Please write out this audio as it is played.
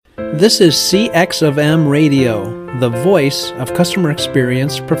This is CX of M Radio, the voice of customer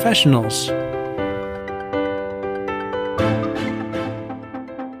experience professionals.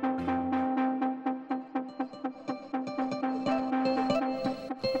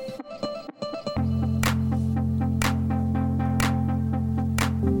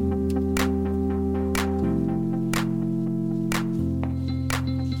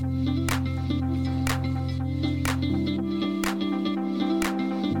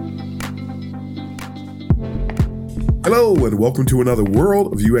 Hello, and welcome to another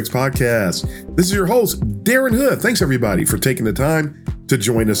World of UX podcast. This is your host, Darren Hood. Thanks, everybody, for taking the time to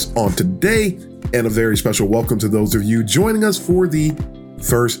join us on today, and a very special welcome to those of you joining us for the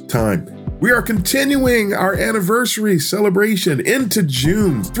first time. We are continuing our anniversary celebration into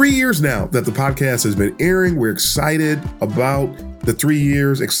June. 3 years now that the podcast has been airing. We're excited about the 3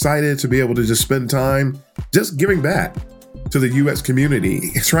 years, excited to be able to just spend time just giving back to the UX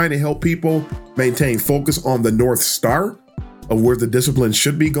community, trying to help people maintain focus on the North Star of where the discipline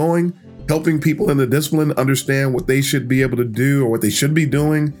should be going, helping people in the discipline understand what they should be able to do or what they should be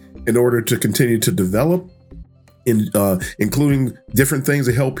doing in order to continue to develop, including different things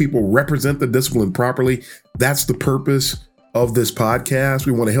to help people represent the discipline properly. That's the purpose of this podcast.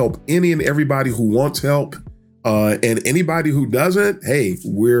 We want to help any and everybody who wants help, and anybody who doesn't. Hey,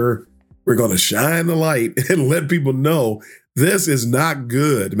 we're going to shine the light and let people know this is not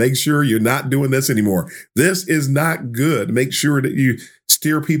good. Make sure you're not doing this anymore. This is not good. Make sure that you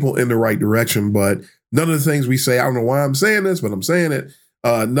steer people in the right direction. But none of the things we say, I don't know why I'm saying this, but I'm saying it.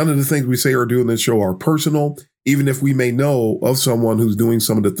 None of the things we say or do in this show are personal, even if we may know of someone who's doing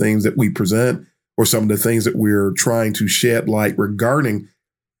some of the things that we present or some of the things that we're trying to shed light regarding.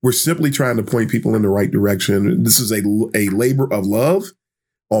 We're simply trying to point people in the right direction. This is a labor of love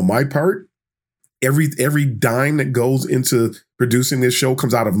on my part. Every dime that goes into producing this show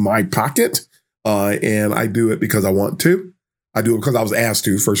comes out of my pocket, and I do it because I want to. I do it because I was asked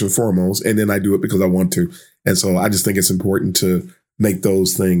to, first and foremost, and then I do it because I want to. And so I just think it's important to make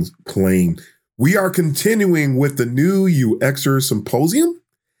those things plain. We are continuing with the new UXer Symposium.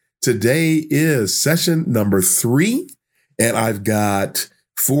 Today is session number 3, and I've got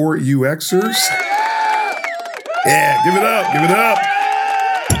 4 UXers. Yeah, give it up, give it up.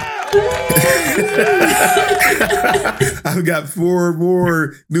 I've got 4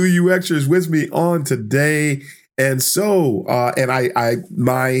 more new UXers with me on today. And so,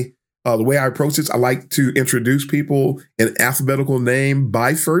 the way I approach this, I like to introduce people in alphabetical name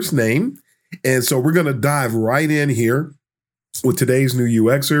by first name. And so we're going to dive right in here with today's new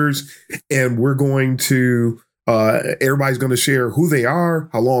UXers. And we're going to, everybody's going to share who they are,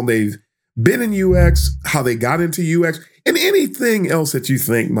 how long they've been in UX, how they got into UX, and anything else that you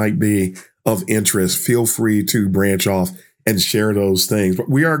think might be of interest. Feel free to branch off and share those things. But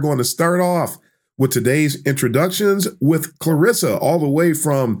we are going to start off with today's introductions with Clarissa, all the way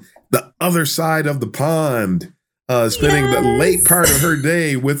from the other side of the pond, spending the late part of her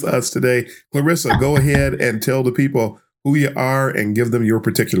day with us today. Clarissa, go ahead and tell the people who you are and give them your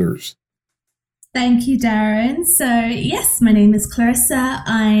particulars. Thank you, Darren. So yes, my name is Clarissa.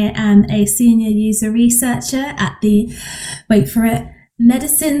 I am a senior user researcher at the, wait for it,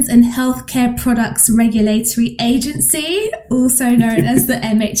 Medicines and Healthcare Products Regulatory Agency, also known as the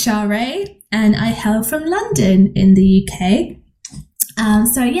MHRA, and I hail from London in the UK.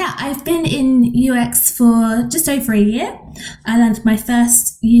 I've been in UX for just over a year. I landed my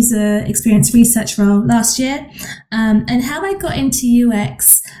first user experience research role last year. And how I got into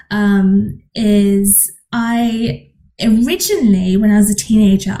UX is originally, when I was a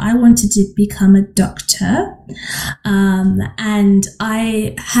teenager, I wanted to become a doctor. And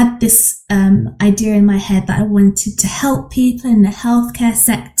I had this idea in my head that I wanted to help people in the healthcare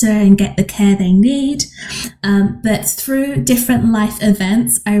sector and get the care they need. But through different life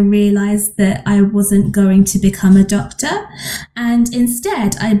events, I realized that I wasn't going to become a doctor. And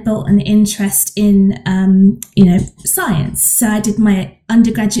instead, I built an interest in, science. So I did my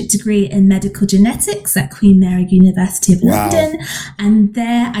undergraduate degree in medical genetics at Queen Mary University of London. And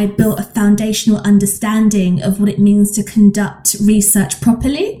there I built a foundational understanding of what it means to conduct research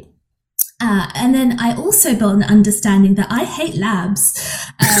properly. And then I also built an understanding that I hate labs.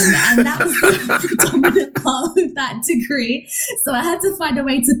 And that was the predominant part of that degree. So I had to find a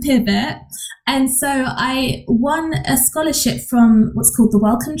way to pivot. And so I won a scholarship from what's called the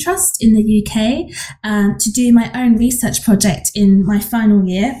Wellcome Trust in the UK to do my own research project in my final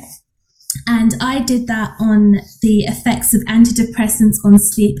year. And I did that on the effects of antidepressants on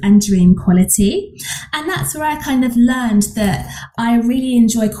sleep and dream quality. And that's where I kind of learned that I really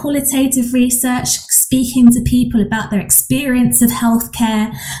enjoy qualitative research, speaking to people about their experience of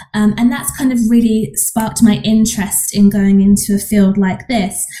healthcare. And that's kind of really sparked my interest in going into a field like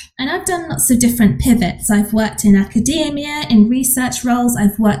this. And I've done lots of different pivots. I've worked in academia, in research roles.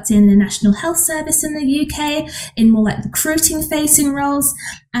 I've worked in the National Health Service in the UK, in more like recruiting facing roles.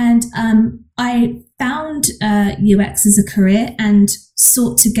 And I found UX as a career and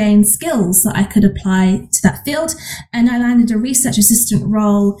sought to gain skills that I could apply to that field. And I landed a research assistant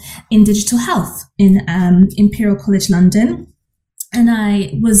role in digital health in Imperial College London. And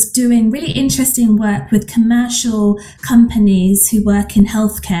I was doing really interesting work with commercial companies who work in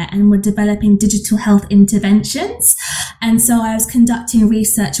healthcare and were developing digital health interventions. And so I was conducting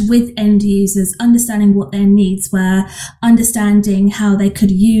research with end users, understanding what their needs were, understanding how they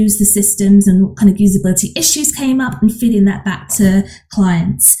could use the systems and what kind of usability issues came up, and feeding that back to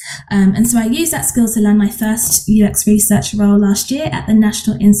clients. And so I used that skill to land my first UX research role last year at the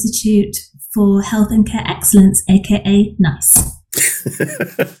National Institute for Health and Care Excellence, aka NICE.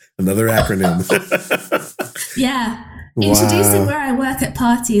 Another acronym. Yeah. Introducing where I work at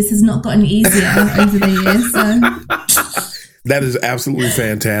parties has not gotten easier over the years. So. That is absolutely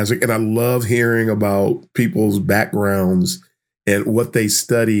fantastic. And I love hearing about people's backgrounds and what they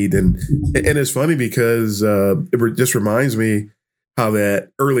studied. And it's funny because it just reminds me how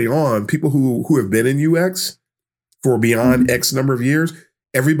that early on, people who have been in UX for beyond X number of years,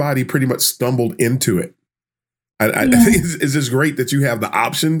 everybody pretty much stumbled into it. I think it's just great that you have the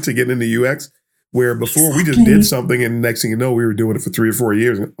option to get into UX, where before we just did something and next thing you know, we were doing it for 3 or 4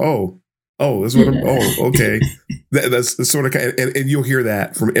 years. And, that's what okay. That's the sort of, and you'll hear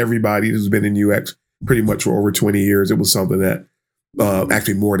that from everybody who's been in UX pretty much for over 20 years. It was something that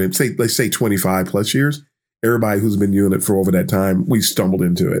actually more than, let's say 25 plus years. Everybody who's been doing it for over that time, we stumbled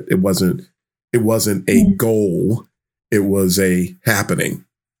into it. It wasn't a goal. It was a happening.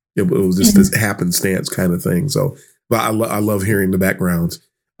 It was just this happenstance kind of thing. So, but I love hearing the backgrounds.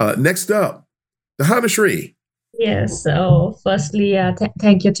 Next up, Dahana Shri. Yes. So, firstly,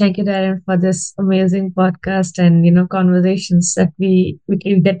 thank you, Darren, for this amazing podcast and conversations that we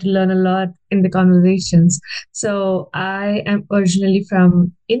get to learn a lot in the conversations. So, I am originally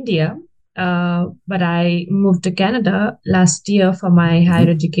from India, but I moved to Canada last year for my higher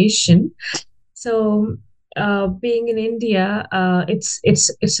education. So, being in India, it's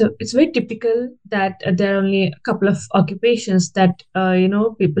very typical that there are only a couple of occupations that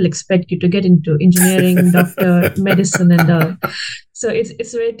people expect you to get into: engineering, doctor, medicine, and all. So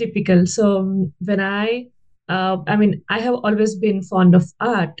it's very typical. So when I have always been fond of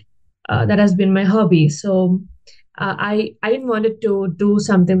art. That has been my hobby. So I didn't want to do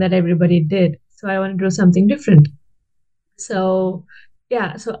something that everybody did. So I wanted to do something different. So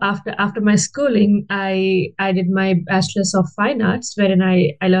after my schooling, I did my Bachelor's of Fine Arts, wherein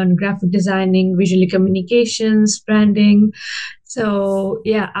I learned graphic designing, visual communications, branding. So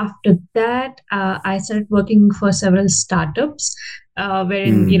after that, I started working for several startups,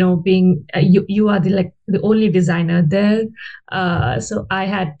 wherein being you are the only designer there. So I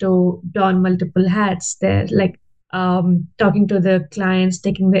had to don multiple hats there, talking to the clients,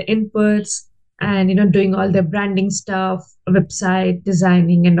 taking their inputs, and doing all the branding stuff, website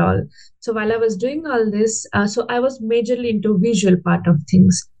designing and all. So while I was doing all this, so I was majorly into visual part of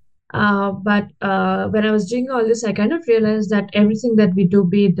things. But when I was doing all this, I kind of realized that everything that we do,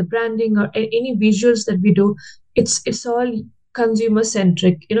 be it the branding or any visuals that we do, it's all consumer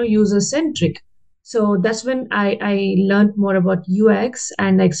centric, user centric. So that's when I learned more about UX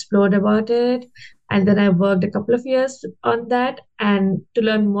and I explored about it. And then I worked a couple of years on that. And to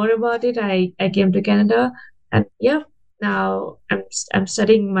learn more about it, I came to Canada. And now I'm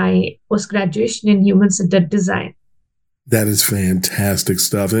studying my post-graduation in human-centered design. That is fantastic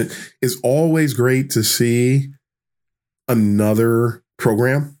stuff. It's always great to see another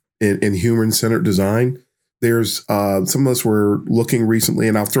program in human-centered design. There's some of us were looking recently,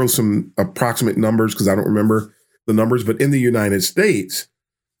 and I'll throw some approximate numbers because I don't remember the numbers, but in the United States,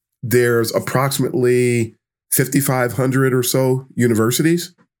 there's approximately 5,500 or so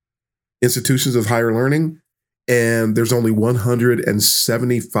universities, institutions of higher learning, and there's only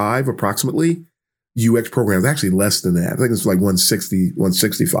 175 approximately UX programs, actually less than that. I think it's like 160,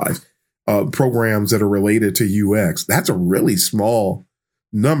 165 programs that are related to UX. That's a really small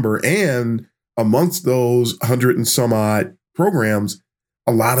number. And amongst those 100 and some odd programs,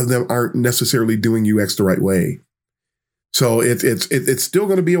 a lot of them aren't necessarily doing UX the right way. So it's still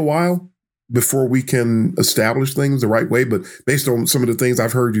going to be a while before we can establish things the right way. But based on some of the things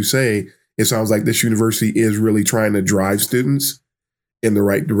I've heard you say, it sounds like this university is really trying to drive students in the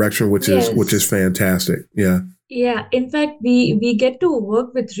right direction, which is fantastic. Yeah. Yeah, in fact, we get to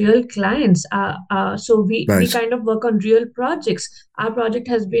work with real clients. So we Nice. kind of work on real projects. Our project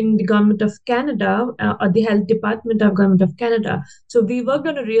has been the government of Canada, or the health department of government of Canada. So we worked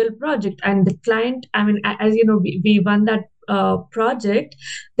on a real project, and the client, I mean, as you know, we won that project.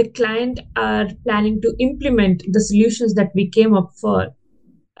 The client are planning to implement the solutions that we came up for.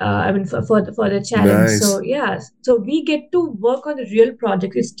 I mean, for the challenge. Nice. So yeah, so we get to work on a real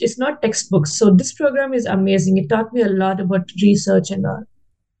project. It's not textbooks. So this program is amazing. It taught me a lot about research and all.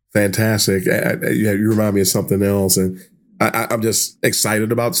 Fantastic. Yeah, you remind me of something else. And I'm just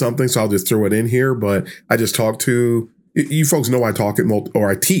excited about something. So I'll just throw it in here. But I just talked to you folks know I talk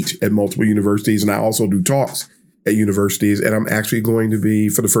I teach at multiple universities, and I also do talks at universities. And I'm actually going to be,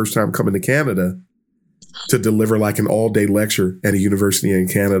 for the first time, coming to Canada to deliver like an all-day lecture at a university in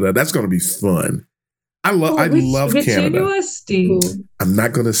Canada. That's going to be fun. I love which Canada. University? Cool. I'm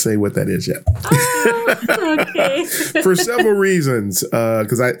not going to say what that is yet. Okay. For several reasons.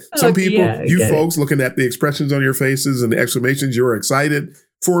 Because some people, yeah, you folks, looking at the expressions on your faces and the exclamations, you're excited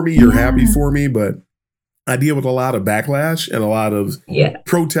for me, you're happy for me, but I deal with a lot of backlash and a lot of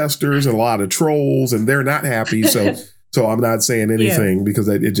protesters and a lot of trolls, and they're not happy. So I'm not saying anything because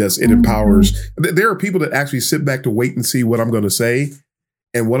it empowers. There are people that actually sit back to wait and see what I'm going to say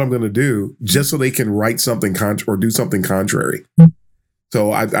and what I'm going to do, just so they can write something or do something contrary.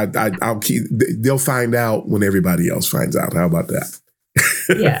 So I'll keep. They'll find out when everybody else finds out. How about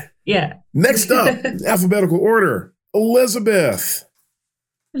that? Yeah. Next up, alphabetical order, Elizabeth.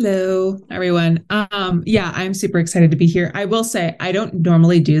 Hello, everyone. I'm super excited to be here. I will say I don't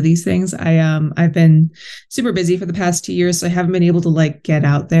normally do these things. I've been super busy for the past 2 years, so I haven't been able to like get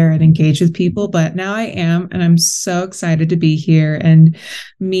out there and engage with people, but now I am, and I'm so excited to be here and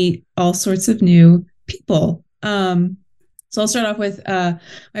meet all sorts of new people. So I'll start off with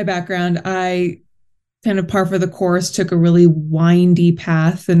my background. I kind of par for the course took a really windy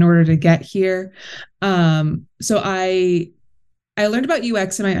path in order to get here. So I learned about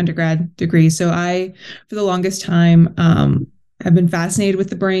UX in my undergrad degree. So for the longest time, have been fascinated with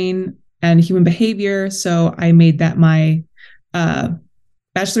the brain and human behavior. So I made that my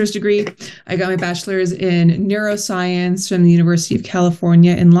bachelor's degree. I got my bachelor's in neuroscience from the University of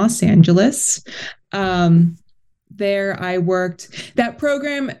California in Los Angeles. There I worked. That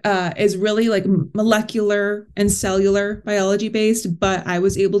program is really like molecular and cellular biology based, but I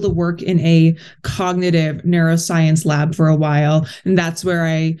was able to work in a cognitive neuroscience lab for a while. And that's where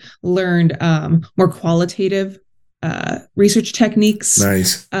I learned more qualitative research techniques.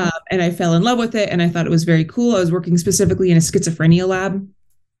 Nice. And I fell in love with it, and I thought it was very cool. I was working specifically in a schizophrenia lab.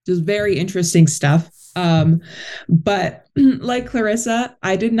 It was very interesting stuff. But like Clarissa,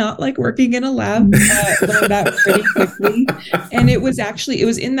 I did not like working in a lab. Learned that pretty quickly. And it was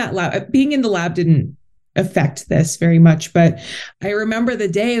in that lab. Being in the lab didn't affect this very much, but I remember the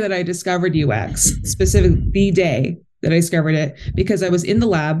day that I discovered UX, specifically the day that I discovered it, because I was in the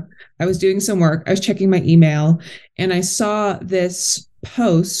lab, I was doing some work, I was checking my email, and I saw this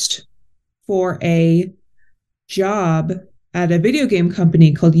post for a job at a video game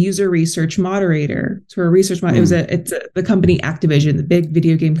company called User Research Moderator. So a research moderator, it's the company Activision, the big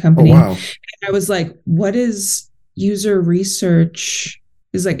video game company. Oh, wow. And I was like, what is user research?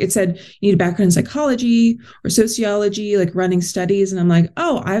 It's like, it said you need a background in psychology or sociology, like running studies. And I'm like,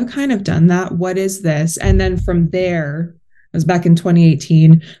 oh, I've kind of done that. What is this? And then from there, I was back in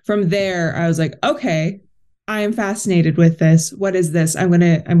 2018. From there, I was like, okay, I am fascinated with this. What is this? I'm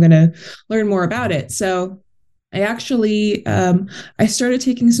gonna learn more about it. So I actually, I started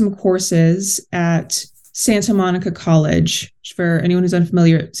taking some courses at Santa Monica College. For anyone who's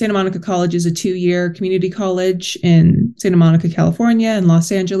unfamiliar, Santa Monica College is a 2-year community college in Santa Monica, California, and Los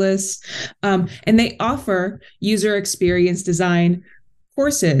Angeles. And they offer user experience design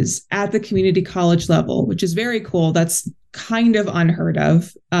courses at the community college level, which is very cool. That's kind of unheard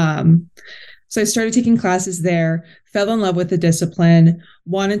of. So I started taking classes there, fell in love with the discipline,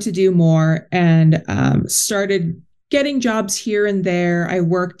 wanted to do more, and started getting jobs here and there.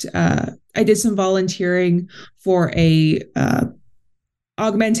 I did some volunteering for a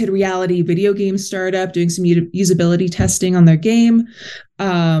augmented reality video game startup, doing some usability testing on their game.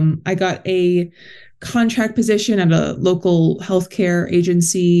 I got a contract position at a local healthcare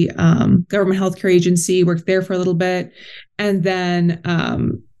agency, government healthcare agency, worked there for a little bit, and then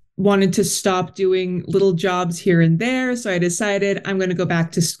wanted to stop doing little jobs here and there. So I decided I'm going to go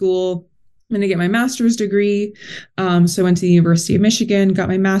back to school. I'm going to get my master's degree. So I went to the University of Michigan, got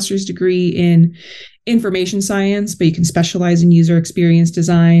my master's degree in information science, but you can specialize in user experience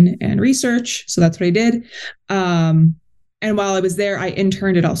design and research. So that's what I did. And while I was there, I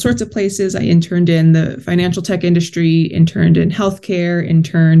interned at all sorts of places. I interned in the financial tech industry, interned in healthcare,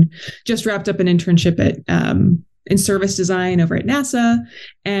 just wrapped up an internship in service design over at NASA,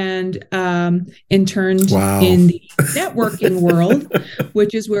 and interned in the networking world,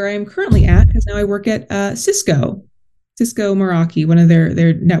 which is where I am currently at, because now I work at Cisco Meraki, one of their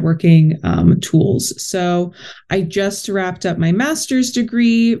networking tools. So I just wrapped up my master's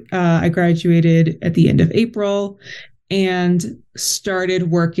degree. I graduated at the end of April and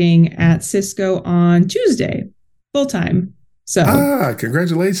started working at Cisco on Tuesday, full time. So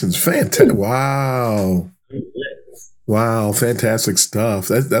congratulations. Fantastic. Wow, fantastic stuff.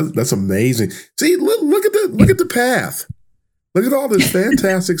 That's amazing. See, look at the path. Look at all this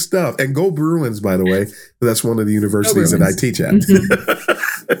fantastic stuff. And go Bruins, by the way. That's one of the universities that I teach at.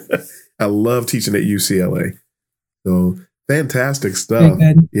 Mm-hmm. I love teaching at UCLA. So fantastic stuff.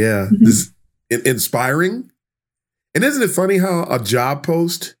 Yeah. Mm-hmm. This is inspiring. And isn't it funny how a job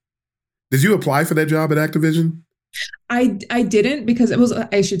post, did you apply for that job at Activision? I didn't, because it was an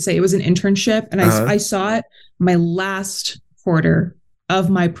internship, and I saw it my last quarter of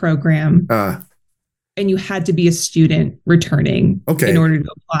my program. And you had to be a student returning in order to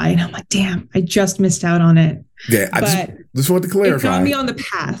apply. And I'm like, damn, I just missed out on it. Yeah, I just want to clarify. It got me on the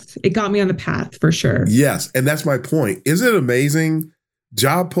path. It got me on the path for sure. Yes, and that's my point. Isn't it amazing?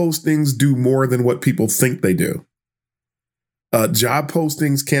 Job postings do more than what people think they do. Job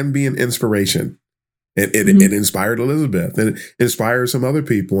postings can be an inspiration. It inspired Elizabeth, and it inspires some other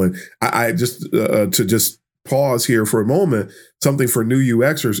people. And I just to pause here for a moment, something for new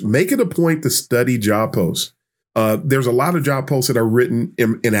UXers, make it a point to study job posts. There's a lot of job posts that are written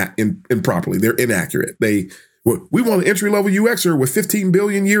improperly. They're inaccurate. We want an entry-level UXer with 15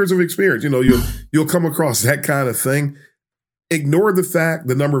 billion years of experience. You'll come across that kind of thing. Ignore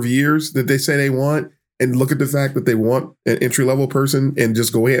the number of years that they say they want, and look at the fact that they want an entry-level person, and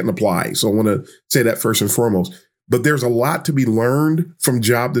just go ahead and apply. So I want to say that first and foremost. But there's a lot to be learned from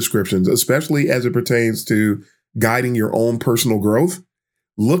job descriptions, especially as it pertains to guiding your own personal growth.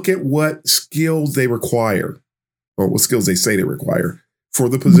 Look at what skills they require, or what skills they say they require for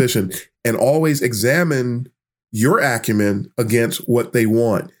the position, and always examine your acumen against what they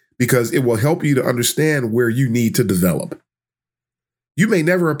want, because it will help you to understand where you need to develop. You may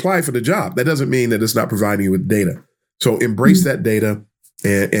never apply for the job. That doesn't mean that it's not providing you with data. So embrace that data,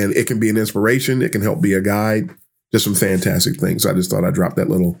 and it can be an inspiration. It can help be a guide. Just some fantastic things. I just thought I'd drop that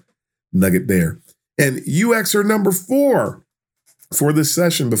little nugget there. And UXer number 4 for this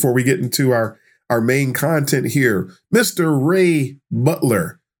session, before we get into our main content here, Mr. Ray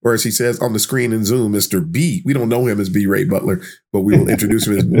Butler, or as he says on the screen in Zoom, Mr. B. We don't know him as B. Ray Butler, but we will introduce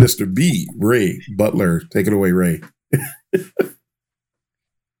him as Mr. B. Ray Butler. Take it away, Ray.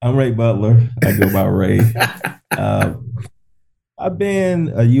 I'm Ray Butler. I go by Ray. I've been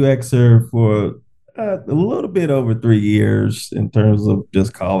a UXer for a little bit over 3 years in terms of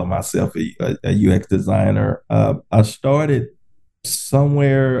just calling myself a UX designer. I started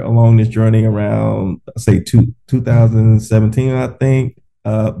somewhere along this journey around, say, 2017, I think,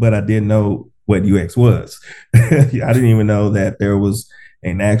 but I didn't know what UX was. I didn't even know that there was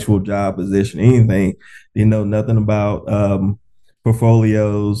an actual job position, anything. Didn't know nothing about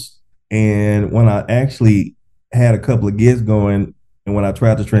portfolios. And when I actually had a couple of gigs going, and when I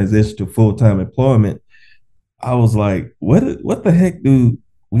tried to transition to full-time employment, I was like, what the heck do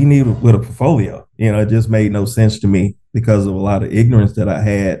we need with a portfolio? It just made no sense to me because of a lot of ignorance that I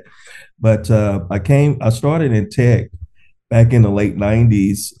had. But I started in tech back in the late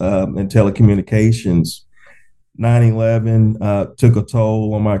 90s in telecommunications. 9/11 took a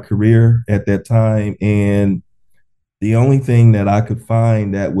toll on my career at that time. And the only thing that I could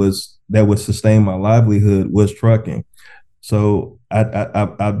find that would sustain my livelihood was trucking. So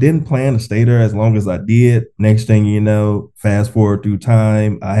I didn't plan to stay there as long as I did. Next thing you know, fast forward through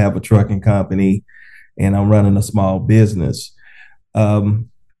time, I have a trucking company and I'm running a small business.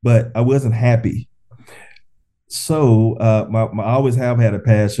 But I wasn't happy. So I always have had a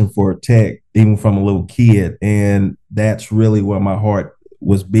passion for tech, even from a little kid. And that's really where my heart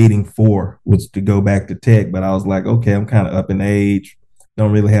was beating for, was to go back to tech. But I was like, okay, I'm kind of up in age.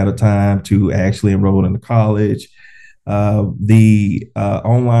 Don't really have the time to actually enroll into college. The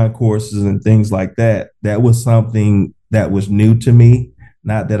online courses and things like that was something that was new to me.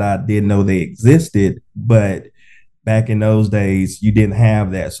 Not that I didn't know they existed, but back in those days, you didn't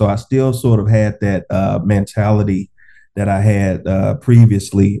have that. So I still sort of had that mentality that I had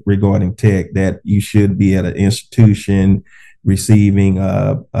previously regarding tech, that you should be at an institution receiving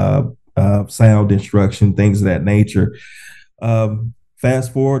sound instruction, things of that nature.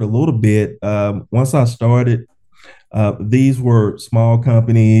 Fast forward a little bit, once I started, These were small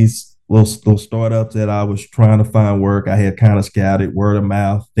companies, little startups that I was trying to find work. I had kind of scouted word of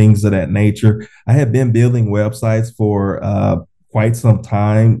mouth, things of that nature. I had been building websites for quite some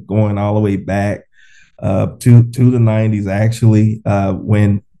time, going all the way back to the 90s, actually,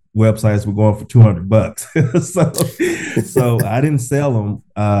 when websites were going for $200. so I didn't sell them.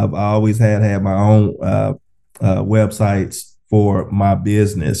 I always had my own websites for my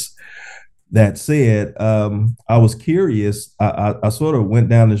business. That said, I was curious. I sort of went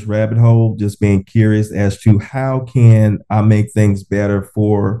down this rabbit hole, just being curious as to how can I make things better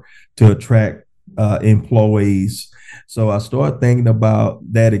to attract employees. So I started thinking about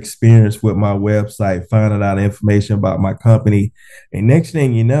that experience with my website, finding out information about my company, and next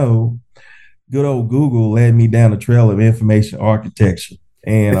thing you know, good old Google led me down a trail of information architecture.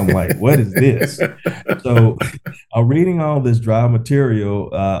 And I'm like, what is this? So I'm reading all this dry material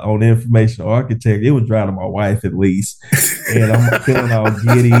on information architecture. It was dry to my wife, at least. And I'm feeling all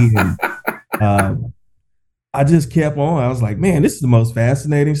giddy. And I just kept on. I was like, man, this is the most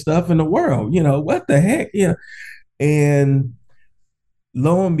fascinating stuff in the world. What the heck? Yeah. And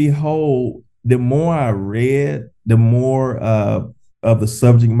lo and behold, the more I read, the more of the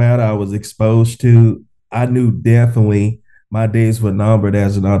subject matter I was exposed to, I knew definitely my days were numbered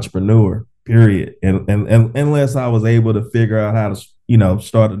as an entrepreneur, period. And unless I was able to figure out how to,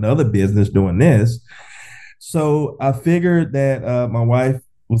 start another business doing this. So I figured that my wife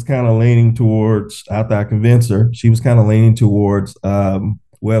was kind of leaning towards, after I convinced her, she was kind of leaning towards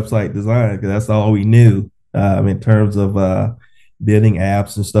website design, because that's all we knew in terms of building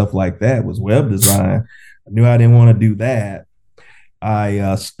apps and stuff like that was web design. I knew I didn't want to do that.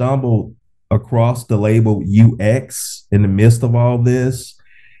 I stumbled across the label UX in the midst of all this.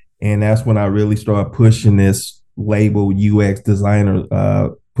 And that's when I really started pushing this label UX designer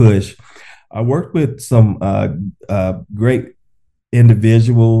push. I worked with some great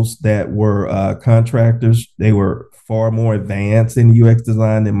individuals that were contractors. They were far more advanced in UX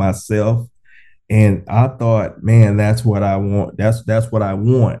design than myself. And I thought, man, that's what I want. That's what I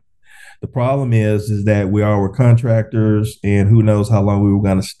want. The problem is that we all were contractors, and who knows how long we were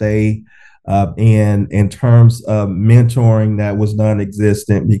going to stay. And in terms of mentoring, that was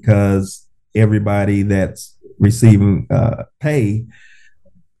non-existent, because everybody that's receiving pay,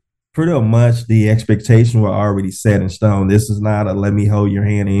 pretty much the expectations were already set in stone. This is not a let me hold your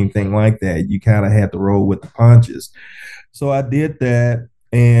hand or anything like that. You kind of had to roll with the punches. So I did that,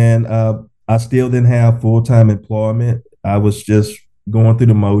 and I still didn't have full-time employment. I was just going through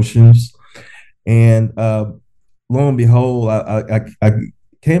the motions. And lo and behold, I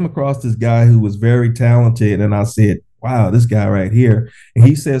came across this guy who was very talented, and I said, wow, this guy right here. And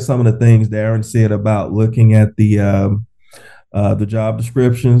he said some of the things Darren said about looking at the job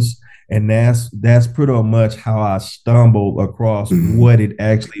descriptions. And that's pretty much how I stumbled across what it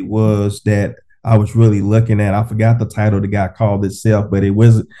actually was that I was really looking at. I forgot the title the guy called itself, but it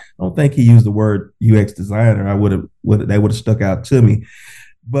wasn't. I don't think he used the word UX designer. They would have stuck out to me.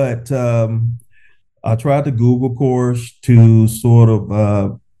 But I tried the Google course to sort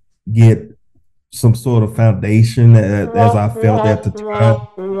of get some sort of foundation as I felt at the time.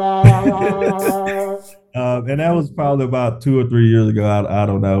 And that was probably about 2 or 3 years ago. I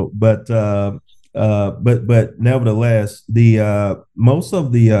don't know, but nevertheless, the most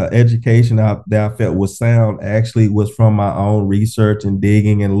of the education that I felt was sound actually was from my own research and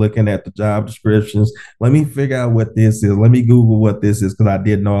digging and looking at the job descriptions. Let me figure out what this is. Let me Google what this is, because I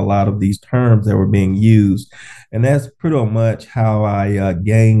didn't know a lot of these terms that were being used, and that's pretty much how I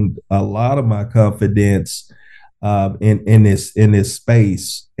gained a lot of my confidence in this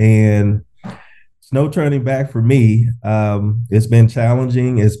space. And no turning back for me. It's been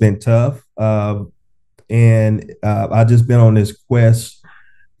challenging. It's been tough. And I've just been on this quest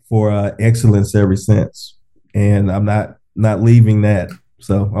for excellence ever since. And I'm not leaving that.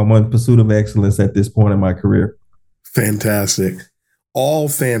 So I'm in pursuit of excellence at this point in my career. Fantastic. All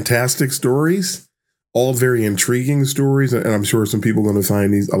fantastic stories, all very intriguing stories. And I'm sure some people are going to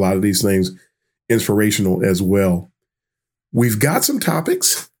find a lot of these things inspirational as well. We've got some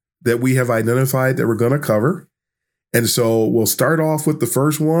topics that we have identified that we're going to cover. And so we'll start off with the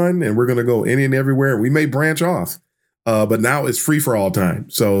first one, and we're going to go any and everywhere. We may branch off, but now it's free for all time.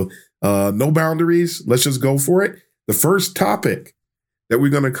 So no boundaries. Let's just go for it. The first topic that we're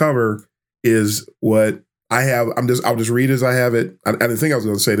going to cover is what I have. I'll just read as I have it. I didn't think I was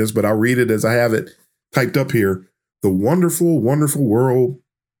going to say this, but I'll read it as I have it typed up here. The wonderful, wonderful world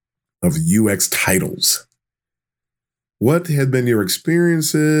of UX titles. What have been your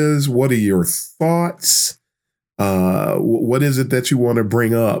experiences? What are your thoughts? What is it that you want to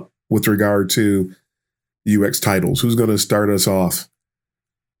bring up with regard to UX titles? Who's going to start us off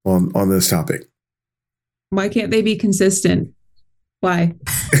on this topic? Why can't they be consistent? Why?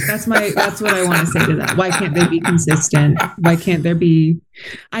 That's what I want to say to that. Why can't they be consistent? Why can't there be?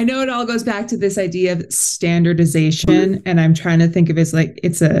 I know it all goes back to this idea of standardization, and I'm trying to think of it as like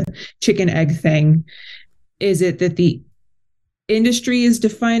it's a chicken egg thing. Is it that the industry is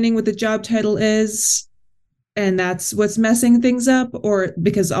defining what the job title is, and that's what's messing things up, or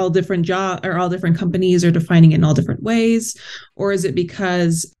because all different companies are defining it in all different ways, or is it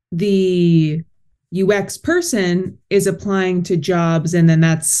because the UX person is applying to jobs, and then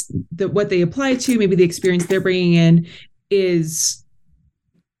that's what they apply to, maybe the experience they're bringing in is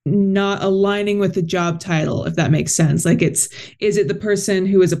not aligning with the job title, if that makes sense. Like is it the person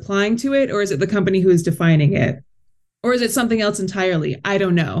who is applying to it, or is it the company who is defining it? Or is it something else entirely? I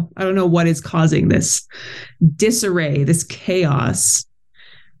don't know. I don't know what is causing this disarray, this chaos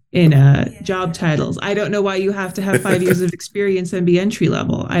in job titles. I don't know why you have to have 5 years of experience and be entry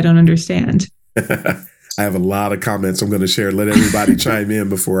level. I don't understand. I have a lot of comments I'm going to share. Let everybody chime in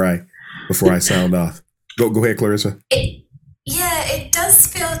before I sound off. Go ahead, Clarissa. It does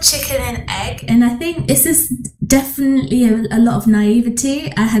feel chicken and egg. And I think this is definitely a lot of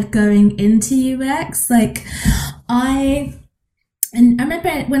naivety I had going into UX. Like I remember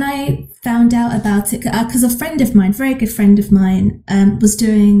when I found out about it, because a friend of mine, very good friend of mine, was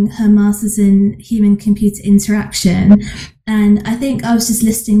doing her master's in human-computer interaction. And I think I was just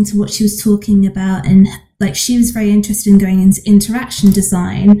listening to what she was talking about, and like she was very interested in going into interaction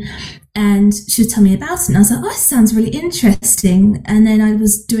design. And she would tell me about it, and I was like, oh, this sounds really interesting. And then I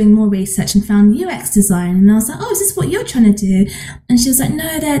was doing more research and found UX design, and I was like, oh, is this what you're trying to do? And she was like,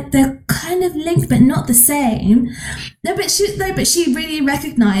 no, they're kind of linked, but not the same. But she really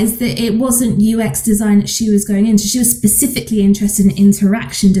recognized that it wasn't UX design that she was going into. She was specifically interested in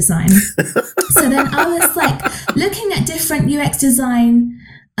interaction design. So then I was like looking at different UX design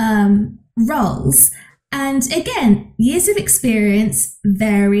roles. And again, years of experience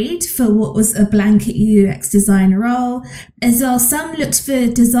varied for what was a blanket UX design role. As well, some looked for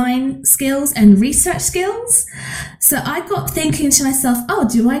design skills and research skills. So I got thinking to myself, oh,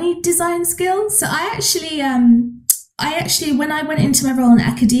 do I need design skills? So I actually, when I went into my role in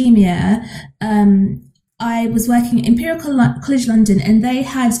academia, I was working at Imperial College London, and they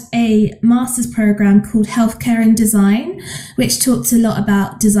had a master's program called Healthcare and Design, which talked a lot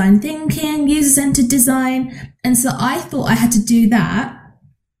about design thinking, user-centered design. And so I thought I had to do that.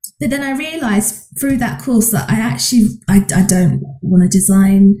 But then I realized through that course that I don't want to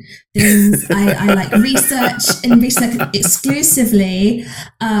design things. I like research exclusively.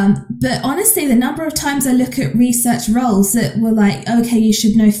 But honestly, the number of times I look at research roles that were like, okay, you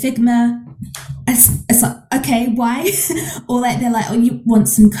should know Figma. It's like, okay, why? Or like they're like, oh, you want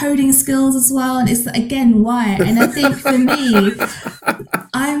some coding skills as well, and it's again, why? And I think for me,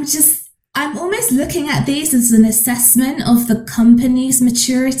 I'm almost looking at these as an assessment of the company's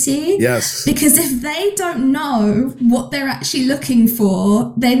maturity. Yes. Because if they don't know what they're actually looking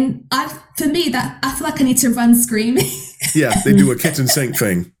for, then I feel like I need to run screaming. Yeah, they do a kitchen sink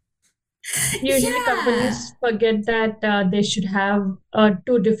thing. Usually companies forget that they should have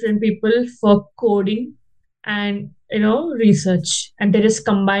 2 different people for coding and research, and they just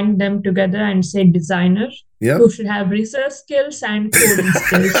combine them together and say designer who should have research skills and coding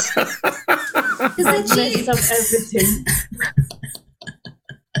skills. That messes up everything.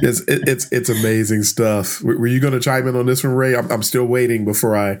 Yes, it's amazing stuff. Were you going to chime in on this one, Ray? I'm still waiting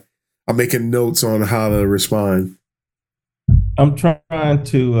before I'm making notes on how to respond. I'm trying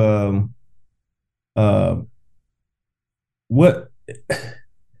to what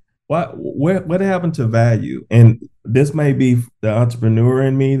happened to value? And this may be the entrepreneur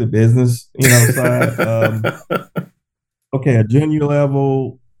in me, the business, side. Okay, a junior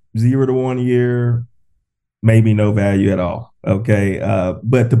level, 0 to 1 year, maybe no value at all. Okay,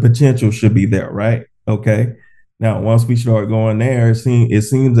 but the potential should be there, right? Okay. Now, once we start going there, it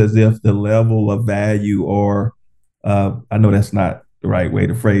seems as if the level of value, or I know that's not the right way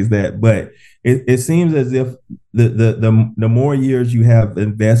to phrase that, but it seems as if the more years you have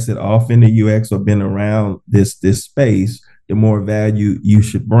invested off in the UX or been around this space, the more value you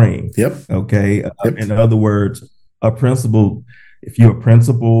should bring. Yep. Okay. Yep. In other words, a principal, if you're a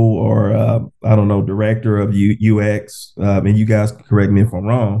principal or I don't know, director of UX, and you guys can correct me if I'm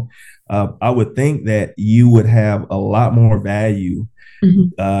wrong, I would think that you would have a lot more value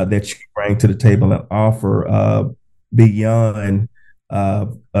that you bring to the table and offer beyond a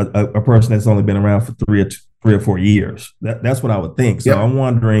person that's only been around for three or 4 years. That's what I would think. So I'm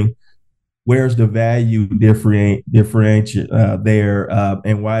wondering, where's the value differentiate there,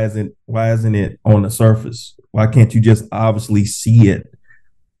 and why isn't it on the surface? Why can't you just obviously see it?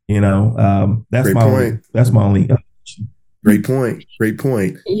 That's Great my point. only. Great point. Great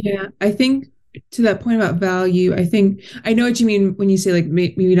point. Yeah, I think to that point about value, I know what you mean when you say like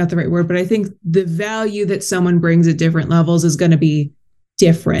maybe not the right word, but I think the value that someone brings at different levels is going to be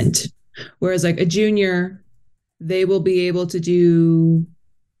different. Whereas like a junior, they will be able to do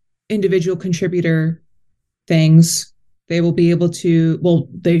individual contributor things. They will be able to, well,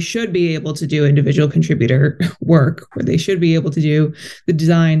 they should be able to do individual contributor work, or they should be able to do the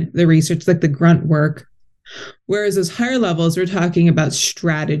design, the research, like the grunt work. Whereas those higher levels, we're talking about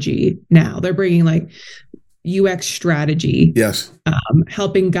strategy now. They're bringing like UX strategy. Yes.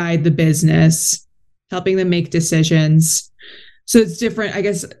 Helping guide the business, helping them make decisions. So it's different. I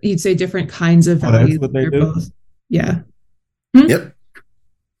guess you'd say different kinds of value. That's what they do? Both. Yeah. Yep.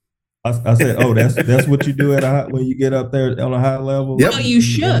 I said, oh, that's what you do when you get up there on a high level. Yep. Well, you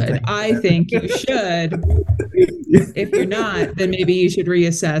should. I think you should. If you're not, then maybe you should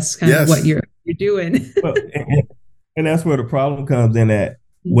reassess kind of what you're doing. Well, and that's where the problem comes in at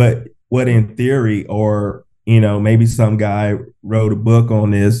what in theory, or maybe some guy wrote a book on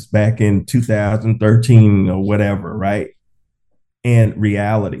this back in 2013 or whatever, right? And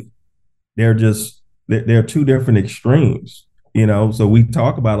reality, they're two different extremes. So we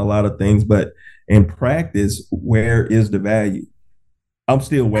talk about a lot of things, but in practice, where is the value? I'm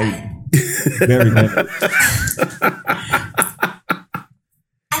still waiting. Very limited.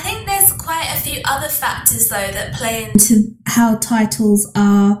 I think there's quite a few other factors, though, that play into how titles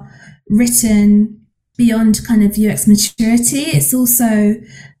are written beyond kind of UX maturity. It's also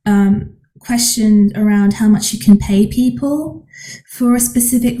questioned around how much you can pay people for a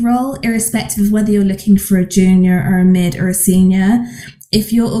specific role, irrespective of whether you're looking for a junior or a mid or a senior.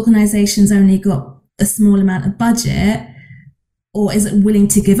 If your organization's only got a small amount of budget, or isn't willing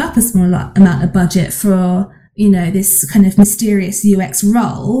to give up a small amount of budget for, this kind of mysterious UX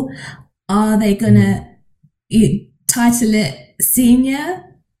role, are they gonna title it senior?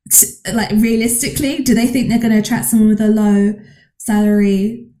 Like, realistically, do they think they're going to attract someone with a low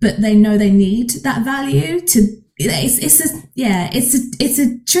salary, but they know they need that value to? It's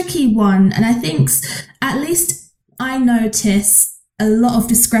a tricky one, and I think at least I notice a lot of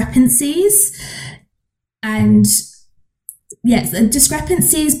discrepancies, and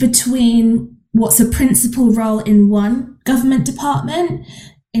discrepancies between what's a principal role in one government department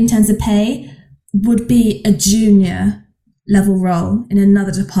in terms of pay would be a junior level role in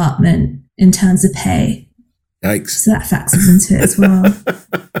another department in terms of pay. Yikes. So that factors into it as well.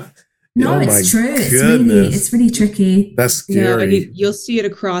 No, it's true. It's really tricky. That's scary. Yeah, you'll see it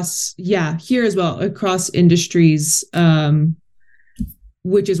across, here as well, across industries,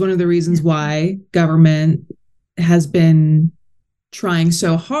 which is one of the reasons why government has been trying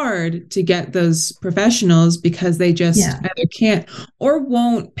so hard to get those professionals, because they just either can't or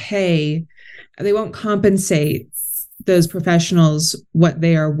won't pay. They won't compensate those professionals what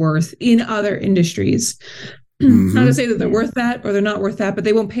they are worth in other industries. Mm-hmm. Not to say that they're worth that or they're not worth that, but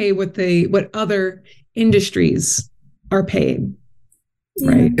they won't pay what other industries are paying.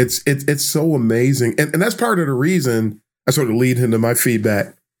 Right. It's so amazing. And that's part of the reason I sort of lead into my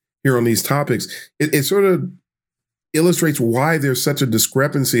feedback here on these topics. It sort of illustrates why there's such a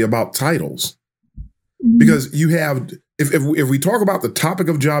discrepancy about titles. Mm-hmm. Because you have, if we talk about the topic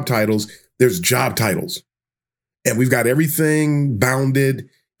of job titles, there's job titles. And we've got everything bounded,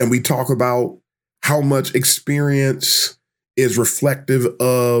 and we talk about how much experience is reflective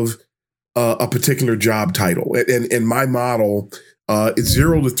of a particular job title. And in my model, it's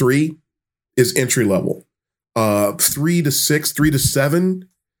 0 to 3 is entry level. 3 to 6, 3 to 7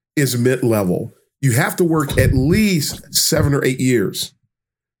 is mid level. You have to work at least 7 or 8 years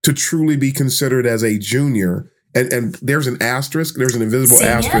to truly be considered as a junior. And there's an asterisk. There's an invisible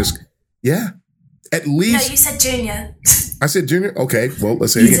asterisk. Yeah. At least. No, you said junior. I said junior? Okay. Well,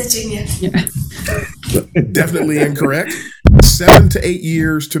 let's say you said junior. Yeah. Definitely incorrect. 7 to 8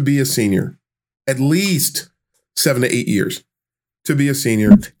 years to be a senior. At least 7 to 8 years to be a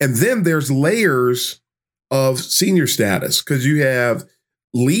senior. And then there's layers of senior status, because you have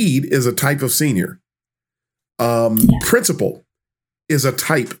lead is a type of senior. Principal is a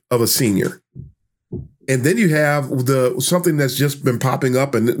type of a senior. And then you have something that's just been popping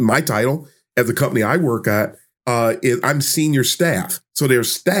up in my title at the company I work at. I'm senior staff. So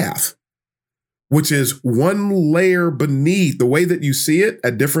there's staff, which is one layer beneath the way that you see it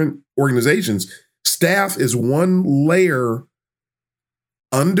at different organizations. Staff is one layer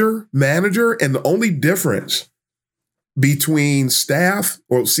under manager. And the only difference between staff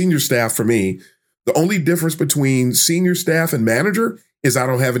or senior staff for me, the only difference between senior staff and manager is I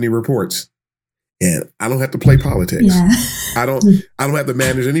don't have any reports. And I don't have to play politics. Yeah. I don't have to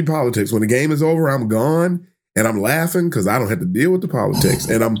manage any politics. When the game is over, I'm gone and I'm laughing because I don't have to deal with the politics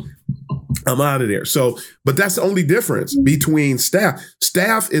and I'm out of there. So, but that's the only difference between staff.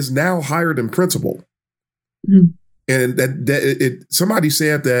 Staff is now higher than principal. Mm-hmm. And somebody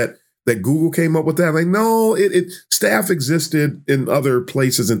said that Google came up with that. Like, no, staff existed in other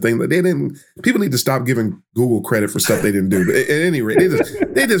places and things. People need to stop giving Google credit for stuff they didn't do. But at any rate,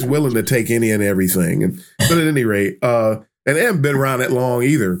 they're just willing to take any and everything. But at any rate, and they haven't been around that long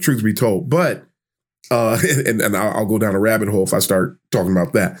either, truth be told. But, and I'll go down a rabbit hole if I start talking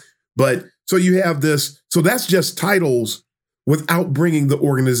about that. But so you have this, so that's just titles without bringing the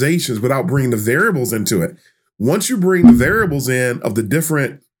organizations, without bringing the variables into it. Once you bring the variables in of the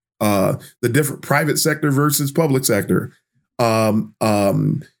different private sector versus public sector,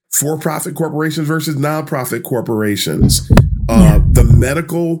 for-profit corporations versus nonprofit corporations, the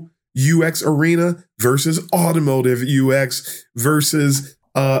medical UX arena versus automotive UX versus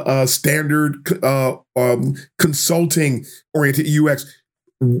standard consulting oriented UX.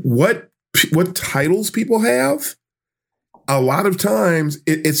 What titles people have? A lot of times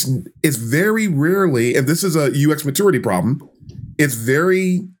it's very rarely, and this is a UX maturity problem, it's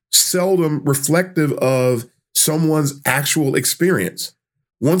very seldom reflective of someone's actual experience.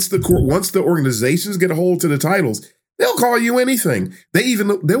 Once the organizations get a hold to the titles, they'll call you anything. They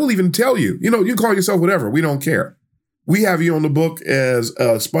will even tell you, you can call yourself whatever. We don't care. We have you on the book as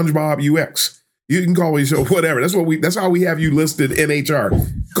SpongeBob UX. You can call yourself whatever. That's how we have you listed in HR.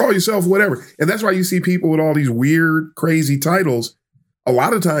 Call yourself whatever. And that's why you see people with all these weird, crazy titles a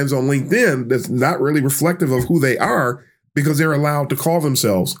lot of times on LinkedIn that's not really reflective of who they are because they're allowed to call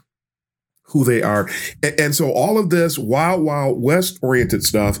themselves who they are. And so all of this wild, wild west oriented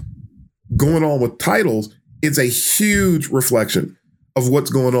stuff going on with titles is a huge reflection of what's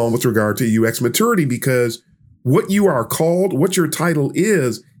going on with regard to UX maturity, because what you are called, what your title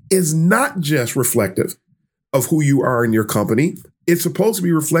is not just reflective of who you are in your company. It's supposed to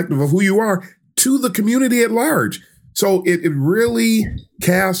be reflective of who you are to the community at large. So it really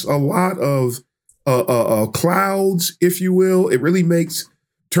casts a lot of clouds, if you will. It really makes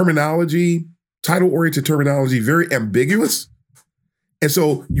terminology, title-oriented terminology, very ambiguous. And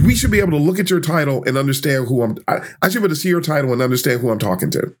so we should be able to look at your title and understand I should be able to see your title and understand who I'm talking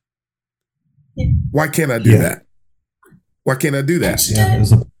to. Yeah. Why can't I do that? Why can't I do that?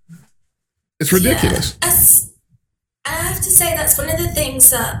 It's ridiculous. Yeah, I have to say that's one of the things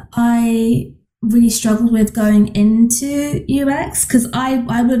that I really struggled with going into UX, because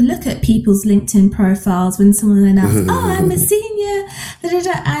I would look at people's LinkedIn profiles when someone announced, I'm a senior,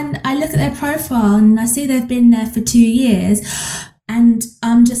 and I look at their profile and I see they've been there for 2 years. And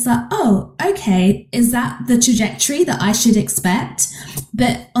I'm just like, oh, okay, is that the trajectory that I should expect?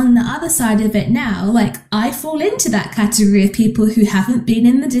 But on the other side of it now, like I fall into that category of people who haven't been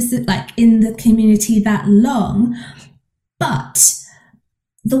in the community that long. But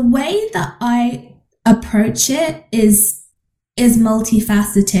the way that I approach it is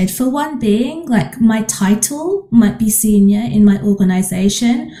multifaceted. For one being, like my title might be senior in my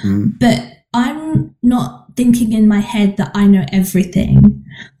organization, but I'm not thinking in my head that I know everything.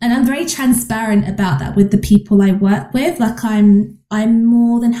 And I'm very transparent about that with the people I work with. Like I'm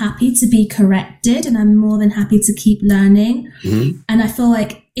more than happy to be corrected and I'm more than happy to keep learning. Mm-hmm. And I feel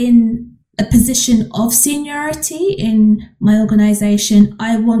like in a position of seniority in my organization,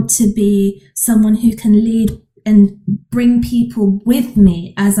 I want to be someone who can lead and bring people with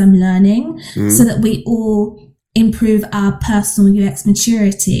me as I'm learning, so that we all improve our personal UX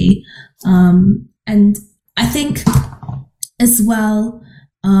maturity. And I think as well,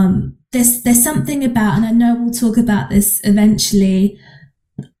 there's something about, and I know we'll talk about this eventually,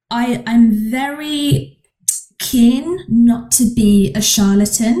 I'm very keen not to be a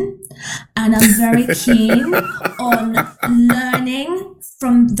charlatan, and I'm very keen on learning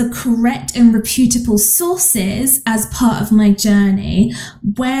from the correct and reputable sources as part of my journey,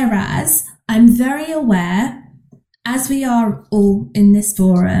 whereas I'm very aware, as we are all in this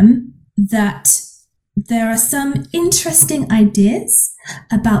forum, that there are some interesting ideas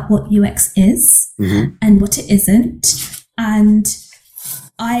about what UX is and what it isn't. And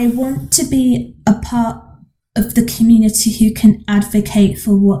I want to be a part of the community who can advocate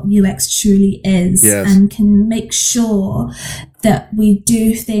for what UX truly is, and can make sure that we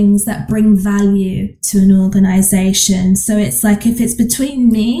do things that bring value to an organization. So it's like, if it's between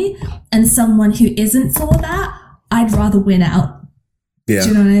me and someone who isn't for that, I'd rather win out. Yeah. Do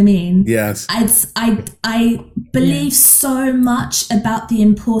you know what I mean? Yes. I believe so much about the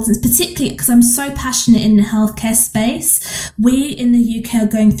importance, particularly because I'm so passionate in the healthcare space. We in the UK are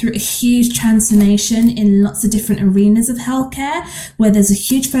going through a huge transformation in lots of different arenas of healthcare, where there's a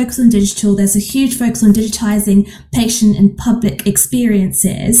huge focus on digital, there's a huge focus on digitizing patient and public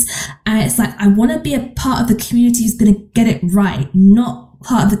experiences. And it's like, I want to be a part of the community who's going to get it right, not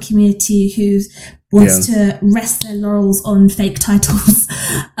part of the community who's wants to rest their laurels on fake titles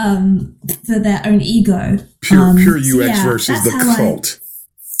for their own ego. Pure UX versus the cult.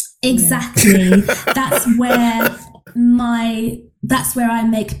 Exactly. That's where I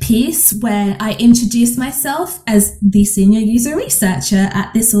make peace, where I introduce myself as the senior user researcher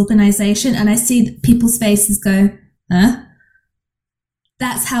at this organization, and I see people's faces go, huh?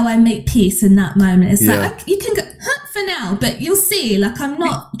 That's how I make peace in that moment. It's like, you can go, for now, but you'll see, like, I'm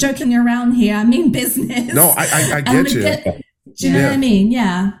not joking around here. I mean business. No, I get you. Do you know what I mean?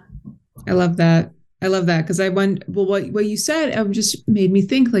 Yeah. I love that. Because I wonder, well, what you said just made me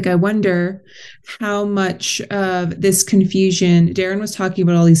think, like, I wonder how much of this confusion, Darren was talking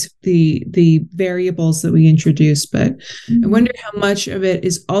about all these, the variables that we introduced, but I wonder how much of it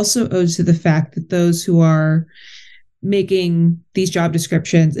is also owed to the fact that those who are making these job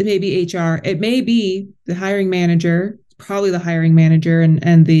descriptions, it may be HR, it may be the hiring manager, probably the hiring manager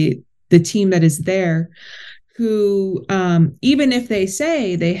and the team that is there, who even if they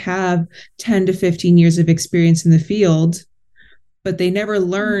say they have 10 to 15 years of experience in the field, but they never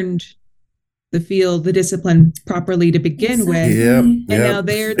learned the discipline properly to begin with. And now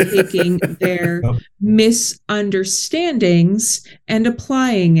they're taking their misunderstandings and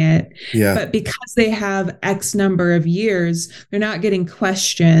applying it. But because they have X number of years, they're not getting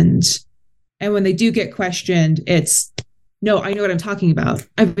questioned. And when they do get questioned, it's, no, I know what I'm talking about.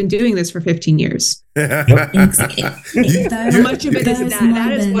 I've been doing this for 15 years. How much of it is that?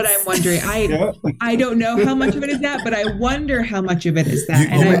 That is what I'm wondering. I don't know how much of it is that, but I wonder how much of it is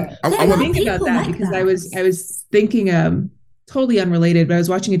that. I think about that because I was thinking, totally unrelated, but I was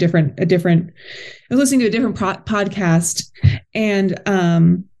watching I was listening to a different podcast, and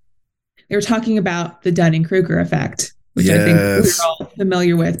they were talking about the Dunning-Kruger effect, which I think we're all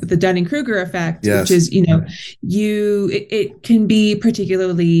familiar with, but the Dunning-Kruger effect, which is, it can be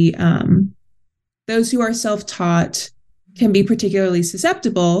particularly, those who are self-taught can be particularly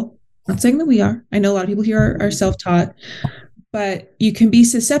susceptible. I'm not saying that we are. I know a lot of people here are self-taught, but you can be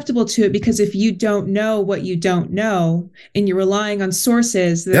susceptible to it because if you don't know what you don't know and you're relying on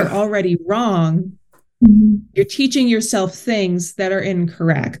sources that are already wrong, you're teaching yourself things that are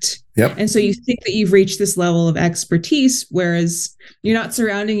incorrect. And so you think that you've reached this level of expertise, whereas you're not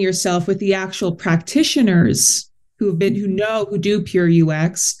surrounding yourself with the actual practitioners who do pure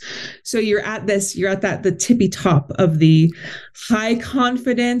UX. So you're at the tippy top of the high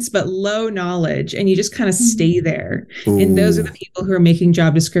confidence but low knowledge, and you just kind of stay there. Ooh. And those are the people who are making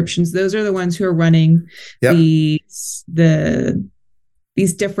job descriptions. Those are the ones who are running these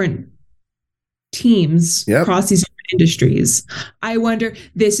different teams across these industries. I wonder,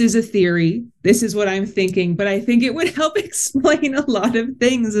 this is a theory, this is what I'm thinking, but I think it would help explain a lot of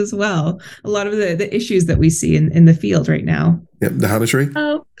things as well, a lot of the issues that we see in the field right now. The Hanashri?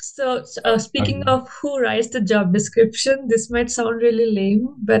 So speaking of who writes the job description, this might sound really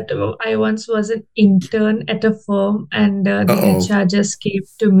lame, but I once was an intern at a firm, and the HR just came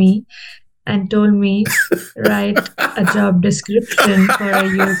to me and told me, write a job description for a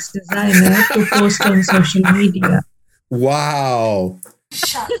UX designer to post on social media. Wow.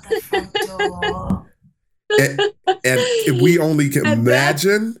 Shut the front door. And we only can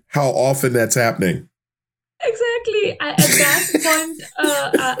imagine how often that's happening. Exactly. At that point,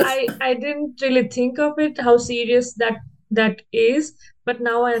 I didn't really think of it, how serious that is. But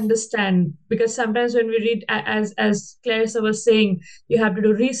now I understand, because sometimes when we read, as Clarissa was saying, you have to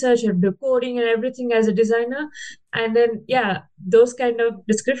do research, you have to do coding and everything as a designer. And then, those kind of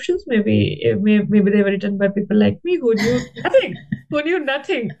descriptions, maybe they were written by people like me who knew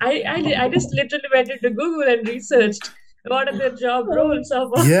nothing. I just literally went into Google and researched what are the job roles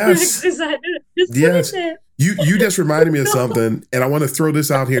of a UX designer. Just put it there. You just reminded me of something, and I want to throw this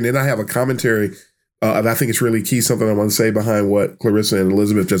out here, and then I have a commentary. And I think it's really key, something I want to say behind what Clarissa and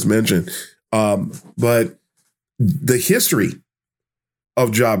Elizabeth just mentioned. But the history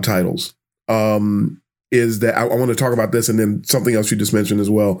of job titles is that I want to talk about this, and then something else you just mentioned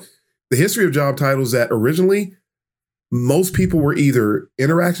as well. The history of job titles, that originally most people were either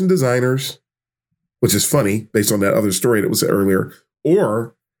interaction designers, which is funny based on that other story that was said earlier,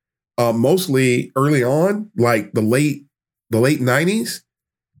 or mostly early on, like the late 90s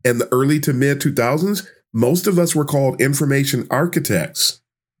and the early to mid 2000s, most of us were called information architects.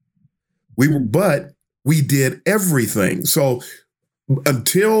 But we did everything. So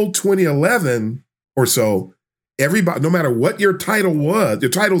until 2011 or so, everybody, no matter what your title was,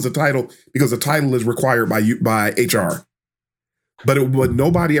 your title is a title because the title is required by HR. But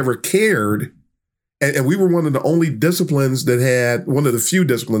nobody ever cared. And we were one of the only disciplines that had, one of the few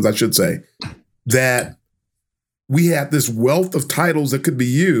disciplines, I should say, that we had this wealth of titles that could be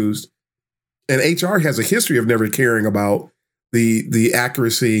used. And HR has a history of never caring about the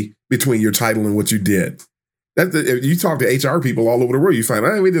accuracy between your title and what you did. If you talk to HR people all over the world, you find,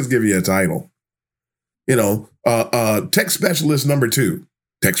 hey, we just give you a title. You know, tech specialist number 2,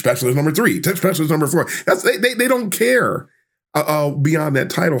 tech specialist number 3, tech specialist number 4. They don't care beyond that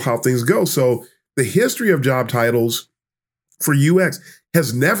title how things go. So the history of job titles for UX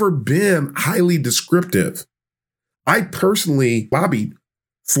has never been highly descriptive. I personally lobbied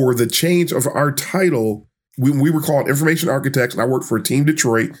for the change of our title. We were called information architects, and I worked for Team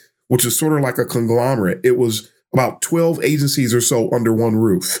Detroit, which is sort of like a conglomerate. It was about 12 agencies or so under one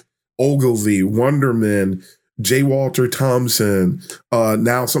roof. Ogilvy, Wonderman, J. Walter Thompson.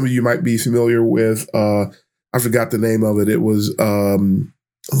 Now some of you might be familiar with, I forgot the name of it. It was,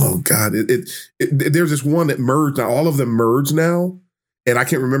 oh God, there's this one that merged. Now all of them merged now, and I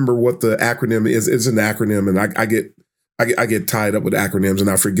can't remember what the acronym is. It's an acronym, and I get tied up with acronyms and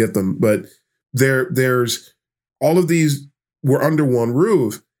I forget them. But there's all of these were under one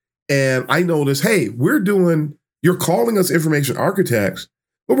roof, and I noticed, hey, you're calling us information architects,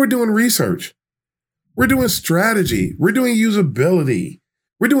 but we're doing research. We're doing strategy. We're doing usability.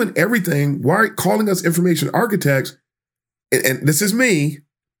 We're doing everything. Why are you calling us information architects? And this is me,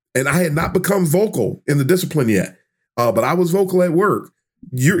 and I had not become vocal in the discipline yet, but I was vocal at work.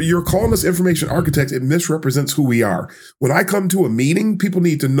 You're calling us information architects. It misrepresents who we are. When I come to a meeting, people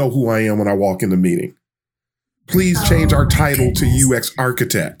need to know who I am when I walk in the meeting. Please change our title to UX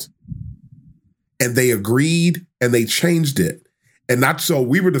architect. And they agreed, and they changed it. And not so,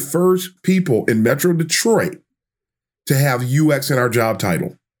 we were the first people in Metro Detroit to have UX in our job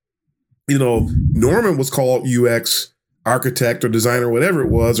title. You know, Norman was called UX architect or designer, whatever it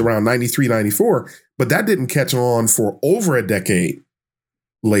was, around 93, 94, but that didn't catch on for over a decade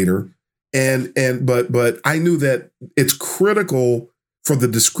later. But I knew that it's critical for the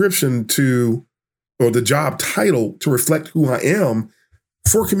description or the job title to reflect who I am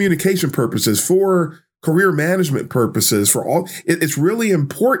for communication purposes, for career management purposes, it's really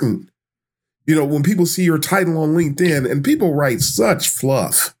important. You know, when people see your title on LinkedIn, and people write such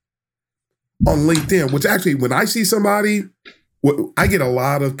fluff on LinkedIn, which actually, when I see somebody, I get a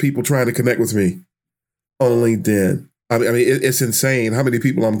lot of people trying to connect with me on LinkedIn. I mean, it's insane how many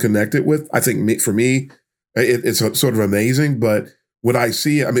people I'm connected with. I think for me, it's sort of amazing. But what I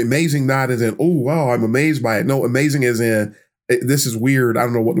see, I mean, amazing not as in, oh, wow, I'm amazed by it. No, amazing as in, this is weird. I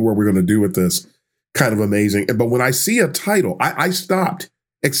don't know what in the world we're going to do with this. Kind of amazing. But when I see a title, I stopped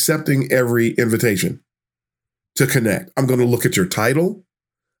accepting every invitation to connect. I'm going to look at your title.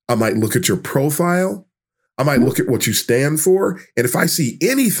 I might look at your profile. I might look at what you stand for. And if I see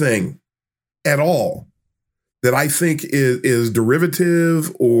anything at all that I think is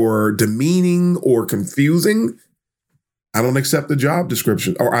derivative or demeaning or confusing, I don't accept the job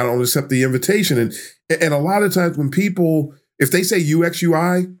description, or I don't accept the invitation. And a lot of times when people, if they say UX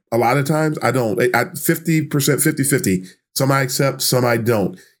UI, a lot of times I don't. 50%, 50-50. Some I accept, some I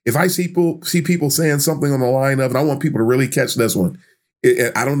don't. If I see people saying something on the line of, and I want people to really catch this one.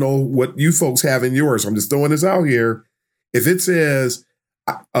 I don't know what you folks have in yours. I'm just throwing this out here. If it says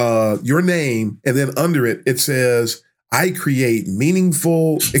your name, and then under it, it says, I create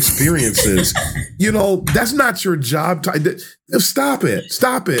meaningful experiences. You know, that's not your job title. Stop it.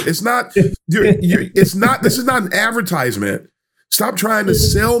 It's not, this is not an advertisement. Stop trying to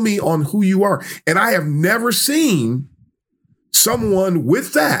sell me on who you are. And I have never seen someone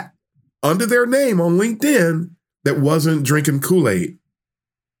with that under their name on LinkedIn that wasn't drinking Kool-Aid.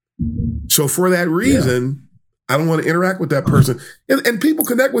 So for that reason, I don't want to interact with that person. And people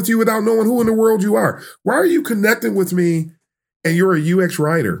connect with you without knowing who in the world you are. Why are you connecting with me and you're a UX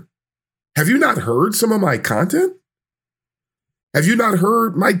writer? Have you not heard some of my content? Have you not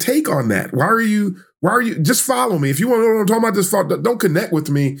heard my take on that? Why are you just follow me? If you want to know what I'm talking about, just don't connect with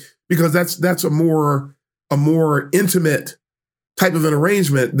me, because that's a more intimate type of an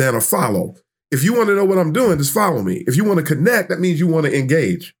arrangement than a follow. If you want to know what I'm doing, just follow me. If you want to connect, that means you want to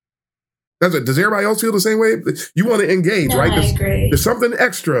engage. That's it. Does everybody else feel the same way? You want to engage, right? I agree. There's something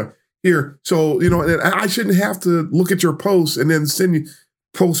extra here. So, you know, and I shouldn't have to look at your posts and then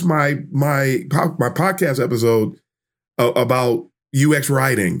post my podcast episode about UX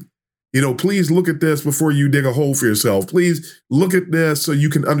writing Please look at this before you dig a hole for yourself. Please look at this so you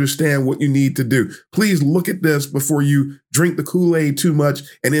can understand what you need to do. Please look at this before you drink the Kool-Aid too much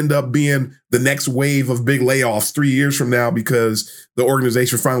and end up being the next wave of big layoffs 3 years from now because the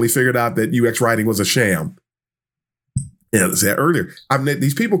organization finally figured out that UX writing was a sham. Yeah, I said earlier,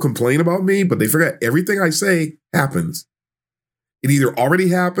 these people complain about me, but they forget everything I say happens. It either already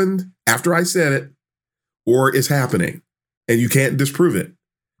happened after I said it or it's happening and you can't disprove it.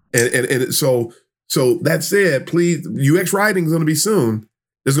 And so that said, please, UX writing is going to be soon.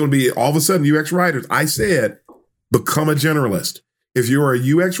 There's going to be all of a sudden UX writers. I said, become a generalist. If you're a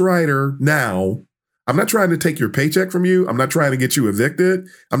UX writer now, I'm not trying to take your paycheck from you. I'm not trying to get you evicted.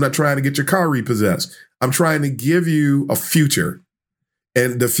 I'm not trying to get your car repossessed. I'm trying to give you a future.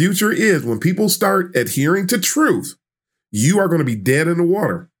 And the future is when people start adhering to truth, you are going to be dead in the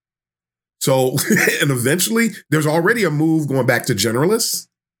water. So, and eventually there's already a move going back to generalists.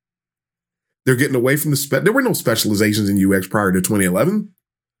 They're getting away from there were no specializations in UX prior to 2011.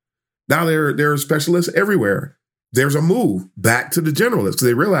 Now there are specialists everywhere. There's a move back to the generalists because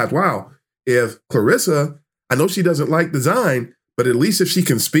they realize, wow, if Clarissa, I know she doesn't like design, but at least if she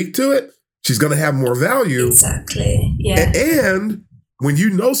can speak to it, she's going to have more value. Exactly. Yeah. And when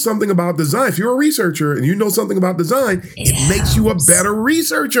you know something about design, if you're a researcher and you know something about design, it makes you a better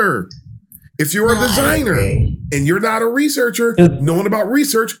researcher. If you're a designer and you're not a researcher, knowing about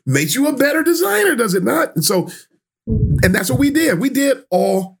research makes you a better designer, does it not? And that's what we did. We did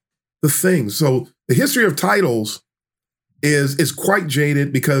all the things. So the history of titles is quite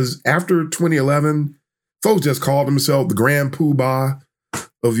jaded because after 2011, folks just called themselves the Grand Poobah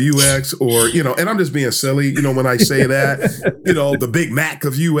of UX, or, and I'm just being silly, when I say that, the Big Mac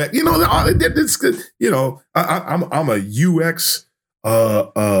of UX, I'm a UX,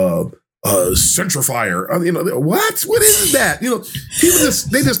 centrifier. What is that?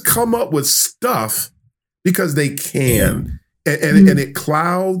 People just come up with stuff because they can, and it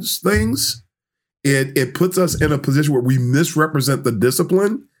clouds things. It puts us in a position where we misrepresent the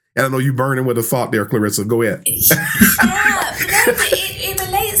discipline. And I know you burning with a thought there, Clarissa. Go ahead. It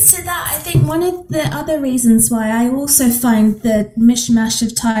relates to that. I think one of the other reasons why I also find the mishmash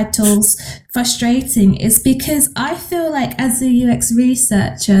of titles frustrating is because I feel like as a UX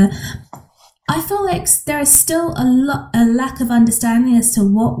researcher, I feel like there is still a lack of understanding as to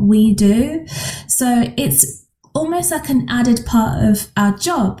what we do. So it's almost like an added part of our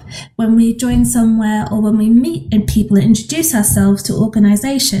job when we join somewhere or when we meet people and introduce ourselves to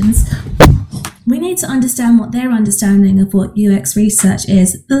organizations. We need to understand what their understanding of what UX research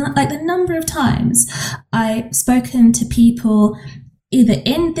is. Like the number of times I've spoken to people either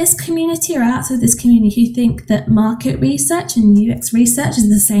in this community or outside this community who think that market research and UX research is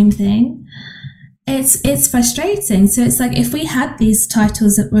the same thing. It's frustrating. So it's like if we had these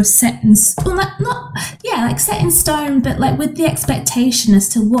titles that were set in set in stone, but like with the expectation as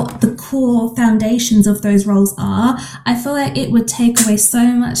to what the core foundations of those roles are, I feel like it would take away so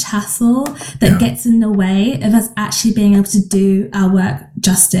much hassle that gets in the way of us actually being able to do our work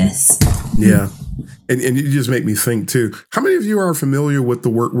justice. Yeah. And you just make me think too. How many of you are familiar with the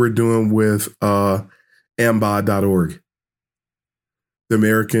work we're doing with AMBA.org? The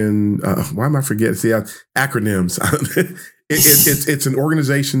American, why am I forgetting? See, acronyms. It's an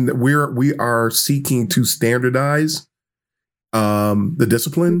organization that we are seeking to standardize the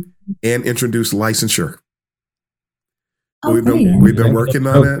discipline and introduce licensure. Oh, we've been working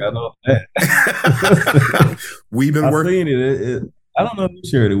on it. We've been working. I've seen it. I don't know if you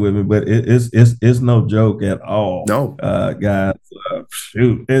shared it with me, but it's no joke at all. No, guys,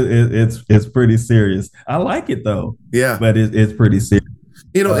 shoot, it's pretty serious. I like it though. Yeah, but it's pretty serious.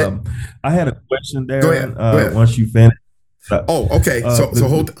 I had a question there. Go ahead. Once you finish. Okay. So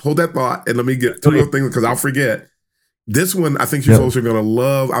hold that thought, and let me get two more things because I'll forget. This one, I think you folks are going to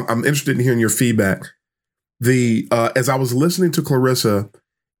love. I'm interested in hearing your feedback. As I was listening to Clarissa,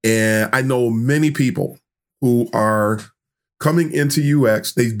 and I know many people who are coming into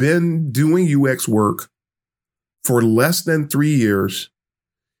UX. They've been doing UX work for less than 3 years,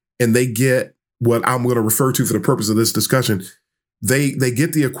 and they get what I'm going to refer to for the purpose of this discussion. They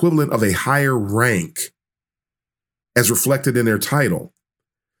get the equivalent of a higher rank as reflected in their title.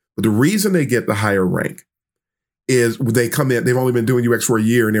 But the reason they get the higher rank is they come in, they've only been doing UX for a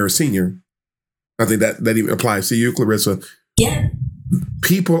year and they're a senior. I think that even applies to you, Clarissa. Yeah.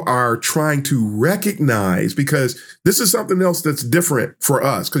 People are trying to recognize, because this is something else that's different for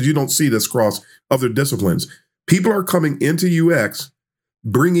us, because you don't see this across other disciplines. People are coming into UX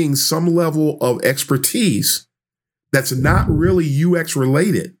bringing some level of expertise that's not really UX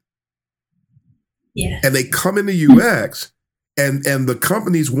related. Yeah. And they come into UX And the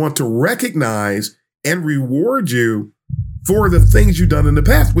companies want to recognize and reward you for the things you've done in the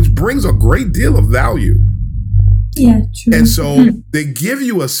past, which brings a great deal of value. Yeah, true. And so they give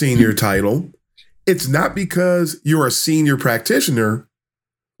you a senior title. It's not because you're a senior practitioner,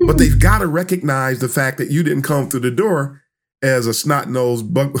 but they've got to recognize the fact that you didn't come through the door as a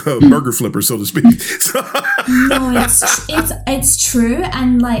snot-nosed burger flipper, so to speak. No, it's true.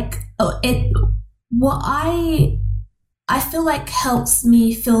 And like, what I feel like helps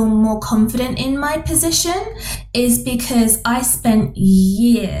me feel more confident in my position is because I spent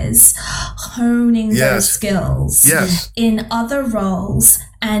years honing those skills in other roles,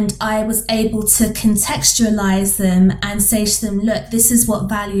 and I was able to contextualize them and say to them, look, this is what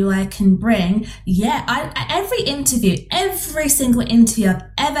value I can bring. Yeah, every single interview I've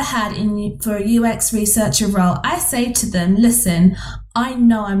ever had for a UX researcher role, I say to them, listen, I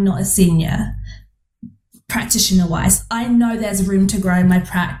know I'm not a senior practitioner wise. I know there's room to grow in my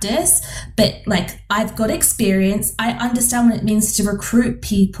practice, but like, I've got experience. I understand what it means to recruit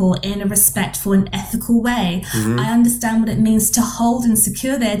people in a respectful and ethical way. I understand what it means to hold and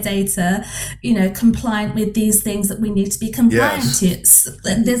secure their data, compliant with these things that we need to be compliant to. So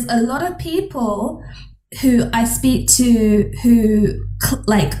there's a lot of people who I speak to who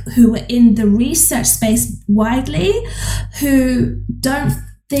are in the research space widely, who don't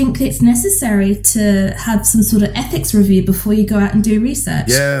think it's necessary to have some sort of ethics review before you go out and do research.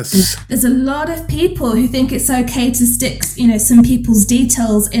 Yes. There's a lot of people who think it's okay to stick, some people's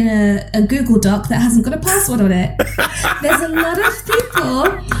details in a Google Doc that hasn't got a password on it. There's a lot of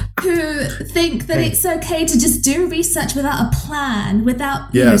people who think that it's okay to just do research without a plan,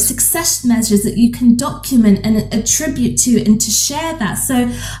 without success measures that you can document and attribute to and to share that.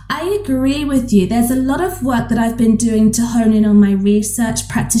 So I agree with you. There's a lot of work that I've been doing to hone in on my research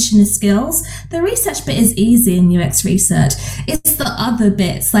practitioner skills. The research bit is easy in UX research. It's the other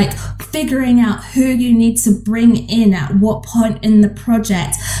bits, like figuring out who you need to bring in at what point in the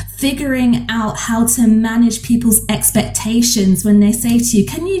project, figuring out how to manage people's expectations when they say to you,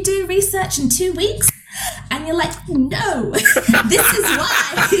 can you do research in 2 weeks? And you're like, no, this is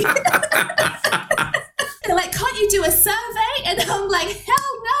why. They're like, can't you do a survey? And I'm like, hell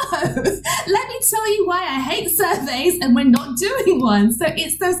no. Let me tell you why I hate surveys and we're not doing one. So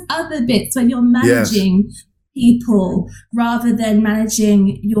it's those other bits when you're managing people rather than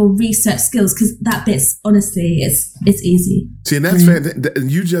managing your research skills, because that bit's honestly, it's easy. See, and that's fantastic.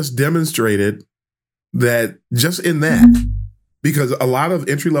 You just demonstrated that just in that, because a lot of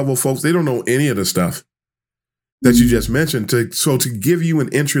entry-level folks, they don't know any of the stuff that you just mentioned. So to give you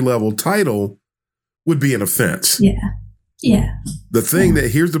an entry-level title would be an offense. Yeah. The thing that,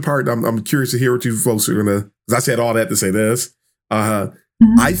 here's the part I'm curious to hear what you folks are going to, because I said all that to say this. I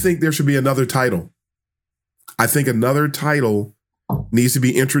think there should be another title. I think another title needs to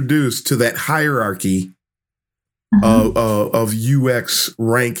be introduced to that hierarchy of UX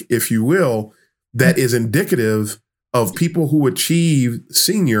rank, if you will, that is indicative of people who achieve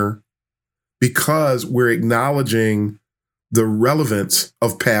senior because we're acknowledging the relevance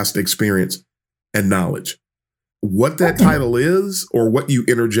of past experience and knowledge. What that title is or what you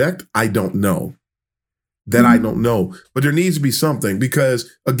interject, I don't know. I don't know. But there needs to be something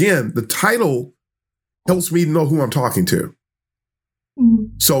because, again, the title helps me know who I'm talking to.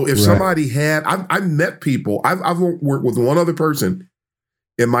 So if somebody had, I've met people, I've worked with one other person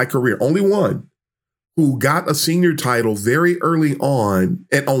in my career, only one, who got a senior title very early on.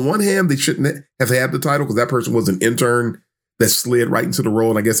 And on one hand, they shouldn't have had the title because that person was an intern that slid right into the role.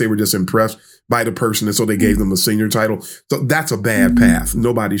 And I guess they were just impressed by the person. And so they gave them a senior title. So that's a bad path.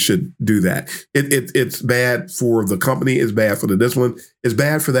 Nobody should do that. It's bad for the company. It's bad for the discipline. It's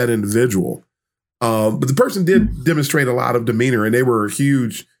bad for that individual. But the person did demonstrate a lot of demeanor, and they were a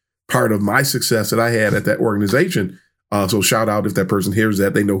huge part of my success that I had at that organization. So shout out if that person hears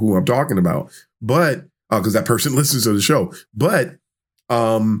that, they know who I'm talking about. But because that person listens to the show. But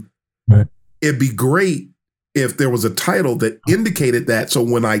it'd be great if there was a title that indicated that. So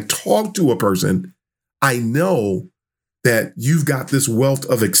when I talk to a person, I know that you've got this wealth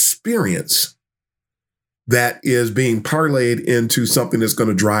of experience that is being parlayed into something that's going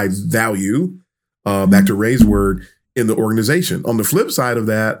to drive value. Back to Ray's word, in the organization. On the flip side of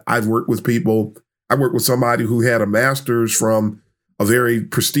that, I've worked with people. I worked with somebody who had a master's from a very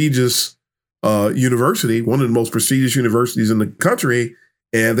prestigious university, one of the most prestigious universities in the country,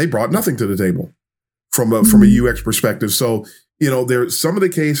 and they brought nothing to the table from a UX perspective. So, there's some of the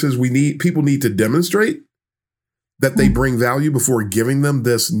cases people need to demonstrate that they bring value before giving them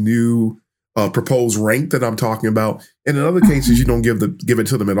this new proposed rank that I'm talking about. And in other cases, you don't give it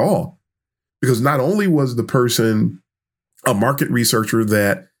to them at all. Because not only was the person a market researcher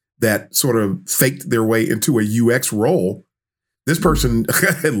that sort of faked their way into a UX role. This person, look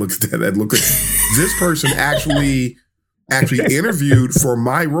at that. Look at this person actually interviewed for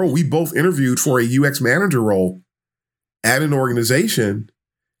my role. We both interviewed for a UX manager role at an organization.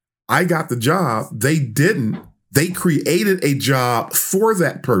 I got the job. They didn't. They created a job for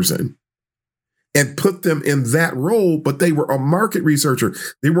that person and put them in that role, but they were a market researcher.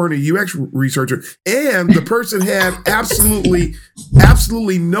 They weren't a UX researcher. And the person had absolutely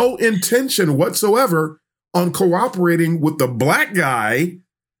no intention whatsoever on cooperating with the Black guy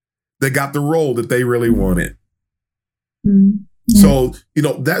that got the role that they really wanted. Mm, yeah. So,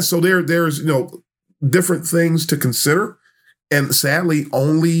 there's, different things to consider. And sadly,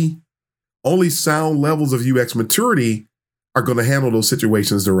 only sound levels of UX maturity are going to handle those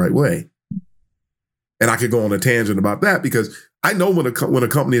situations the right way. And I could go on a tangent about that because I know when a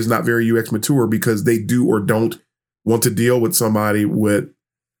company is not very UX mature because they do or don't want to deal with somebody with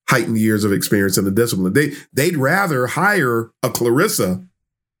heightened years of experience in the discipline. They'd rather hire a Clarissa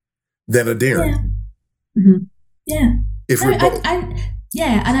than a Darren. Yeah. Mm-hmm.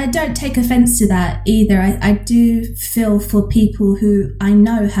 Yeah. And I don't take offense to that either. I do feel for people who I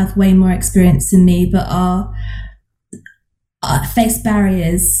know have way more experience than me, but are face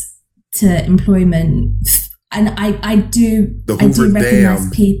barriers to employment, and I do recognize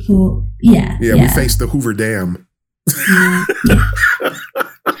people. Yeah, we face the Hoover Dam.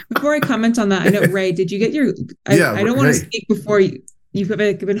 Before I comment on that, I know, Ray, did you get your? I don't want to speak before you've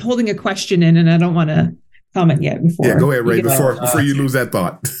been holding a question in, and I don't want to comment yet. Before, yeah, go ahead, Ray. Before you lose that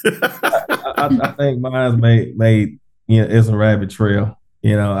thought. I think mine's made it's a rabbit trail.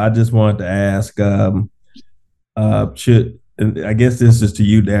 I just wanted to ask, and I guess this is to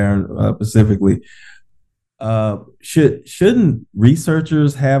you, Darren, specifically. Shouldn't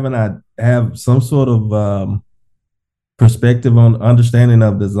researchers have some sort of perspective on understanding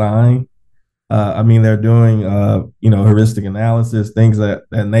of design? They're doing heuristic analysis, things of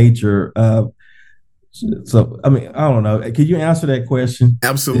that nature. So I don't know. Could you answer that question?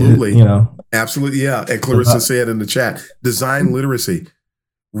 Absolutely. Absolutely. Yeah. And Clarissa said in the chat, design literacy,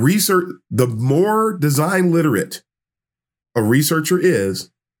 research. The more design literate a researcher is,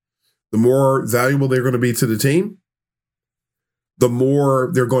 the more valuable they're going to be to the team, the more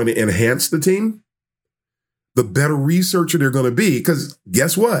they're going to enhance the team, the better researcher they're going to be. Because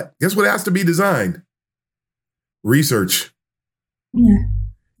guess what? Guess what has to be designed? Research. Yeah.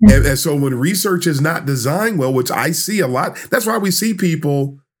 And so when research is not designed well, which I see a lot, that's why we see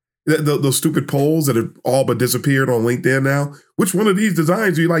people, those stupid polls that have all but disappeared on LinkedIn now. Which one of these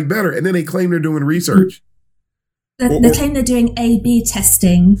designs do you like better? And then they claim they're doing research. They claim they're doing A/B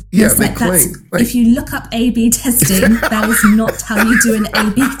testing. Yeah, they claim. If you look up A/B testing, that is not how you do an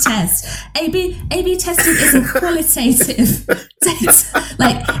A/B test. A/B testing isn't qualitative.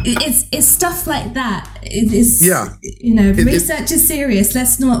 It's stuff like that. Research is serious.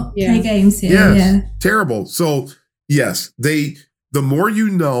 Let's not play games here. Yes, yeah, terrible. So yes, the more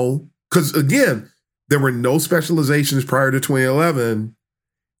you know, because again, there were no specializations prior to 2011,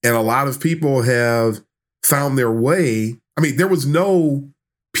 and a lot of people have found their way. There was no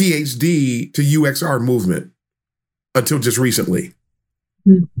PhD to UXR movement until just recently.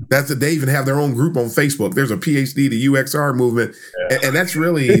 They even have their own group on Facebook. There's a PhD to UXR movement, and that's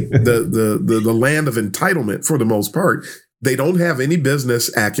really the land of entitlement for the most part. They don't have any business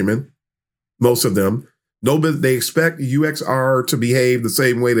acumen, most of them. They expect UXR to behave the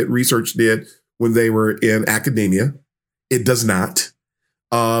same way that research did when they were in academia. It does not.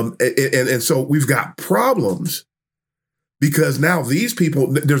 And so we've got problems because now these people,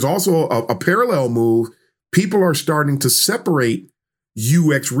 there's also a parallel move. People are starting to separate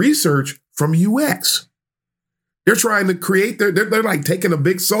UX research from UX. They're trying to create they're like taking a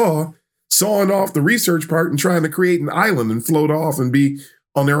big sawing off the research part and trying to create an island and float off and be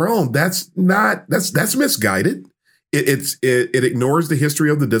on their own. That's misguided. It ignores the history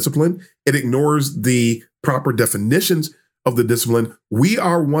of the discipline. It ignores the proper definitions of the discipline. We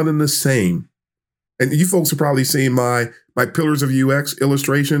are one and the same. And you folks have probably seen my pillars of UX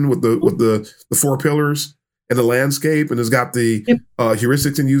illustration with the 4 pillars and the landscape, and it's got the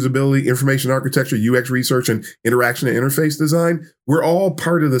heuristics and usability, information architecture, UX research, and interaction and interface design. We're all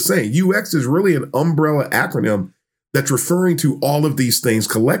part of the same. UX is really an umbrella acronym that's referring to all of these things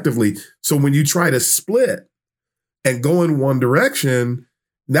collectively. So when you try to split and go in one direction,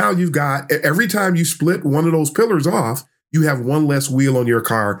 now you've got, every time you split one of those pillars off, you have one less wheel on your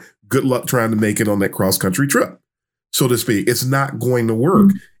car. Good luck trying to make it on that cross-country trip, so to speak. It's not going to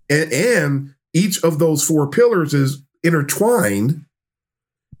work. Mm-hmm. And each of those 4 pillars is intertwined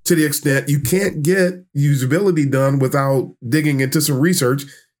to the extent you can't get usability done without digging into some research.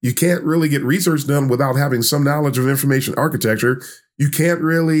 You can't really get research done without having some knowledge of information architecture. You can't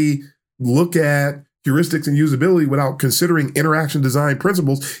really look at heuristics and usability without considering interaction design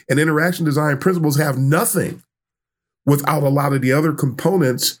principles. And interaction design principles have nothing without a lot of the other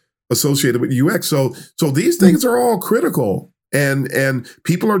components associated with UX. So these things are all critical. And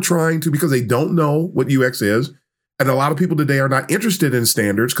people are trying to, because they don't know what UX is. And a lot of people today are not interested in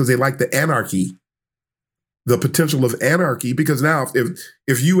standards because they like the anarchy, the potential of anarchy. Because now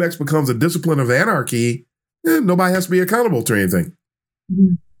if UX becomes a discipline of anarchy, nobody has to be accountable to anything.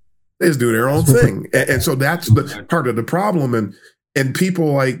 Mm-hmm. They just do their own thing. And so that's the part of the problem. And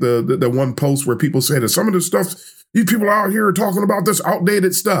people like the one post where people say that some of the stuff, these people out here are talking about this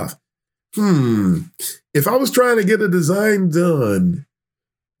outdated stuff. If I was trying to get a design done,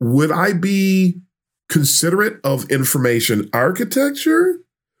 would I be considerate of information architecture,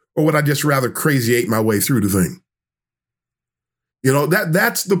 or would I just rather crazy eight my way through the thing? You know,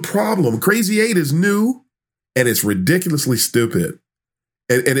 that's the problem. Crazy eight is new and it's ridiculously stupid.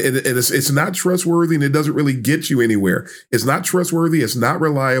 And it's not trustworthy, and it doesn't really get you anywhere. It's not trustworthy. It's not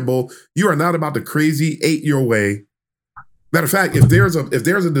reliable. You are not about to crazy eight your way. Matter of fact, if there's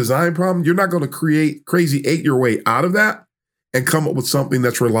a design problem, you're not going to crazy eight your way out of that and come up with something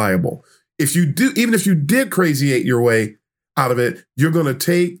that's reliable. If you do, even if you did crazy eight your way out of it, you're going to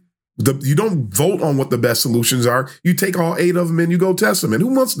take you don't vote on what the best solutions are. You take all 8 of them and you go test them. And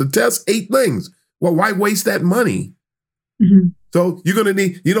who wants to test 8 things? Well, why waste that money? Mm-hmm. So you're going to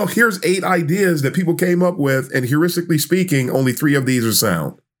need, here's 8 ideas that people came up with. And heuristically speaking, only 3 of these are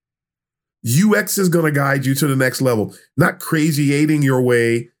sound. UX is going to guide you to the next level, not crazy eighting your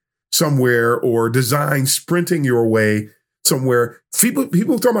way somewhere or design sprinting your way somewhere.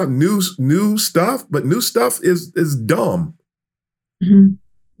 People talk about new stuff, but new stuff is dumb. Mm-hmm.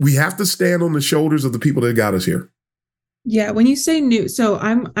 We have to stand on the shoulders of the people that got us here. Yeah, when you say new, so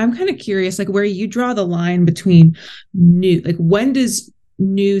I'm kind of curious, like where you draw the line between new, like when does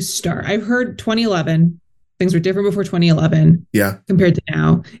new start? I've heard 2011, things were different before 2011. Yeah. Compared to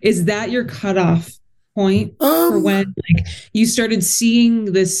now. Is that your cutoff point for when like you started seeing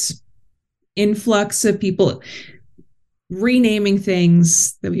this influx of people renaming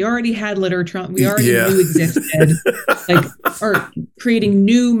things that we already had literature we already knew existed, like, or creating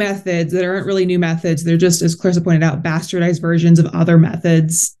new methods that aren't really new methods. They're just, as Clarissa pointed out, bastardized versions of other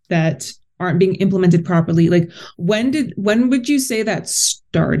methods that aren't being implemented properly. Like when would you say that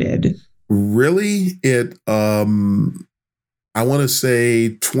started? Really, I want to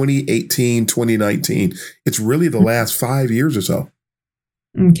say 2018, 2019. It's really the last 5 years or so.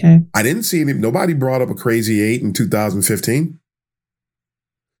 Okay. I didn't see nobody brought up a crazy 8 in 2015.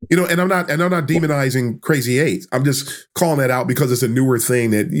 And I'm not demonizing crazy 8. I'm just calling that out because it's a newer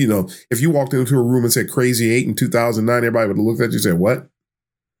thing that, if you walked into a room and said crazy 8 in 2009, everybody would have looked at you and said, what?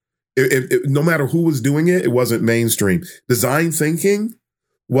 No matter who was doing it, it wasn't mainstream. Design thinking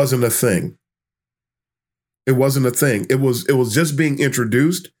wasn't a thing. It wasn't a thing. It was just being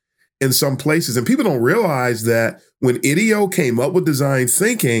introduced in some places. And people don't realize that when IDEO came up with design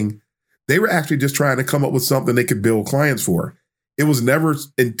thinking, they were actually just trying to come up with something they could build clients for. It was never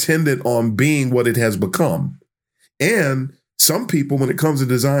intended on being what it has become. And some people, when it comes to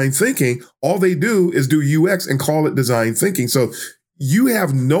design thinking, all they do is do UX and call it design thinking. So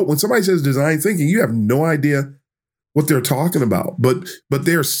when somebody says design thinking, you have no idea what they're talking about. But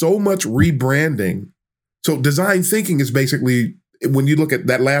there's so much rebranding. So design thinking is basically, when you look at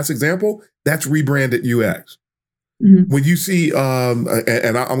that last example, that's rebranded UX. Mm-hmm. When you see,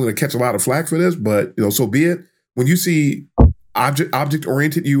 and I'm going to catch a lot of flack for this, but so be it. When you see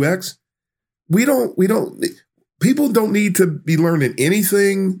object-oriented UX, people don't need to be learning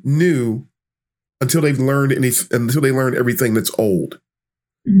anything new until they learn everything that's old.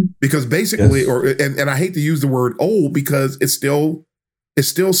 Mm-hmm. Because basically, yes. And I hate to use the word old because it's still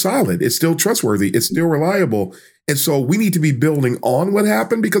solid. It's still trustworthy. It's still reliable. And so we need to be building on what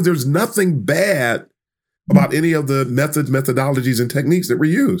happened, because there's nothing bad about any of the methodologies and techniques that were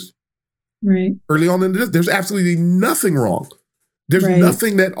used. Right. Early on in this, there's absolutely nothing wrong. There's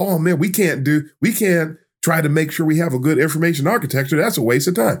nothing that, oh man, we can't try to make sure we have a good information architecture. That's a waste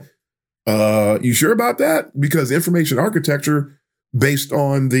of time. You sure about that? Because information architecture based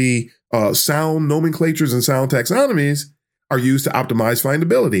on the sound nomenclatures and sound taxonomies are used to optimize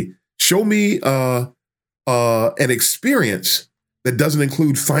findability. Show me an experience that doesn't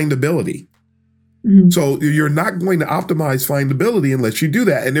include findability. Mm-hmm. So you're not going to optimize findability unless you do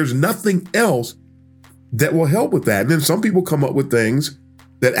that. And there's nothing else that will help with that. And then some people come up with things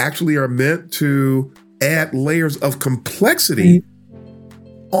that actually are meant to add layers of complexity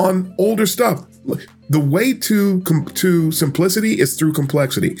on older stuff. The way to simplicity is through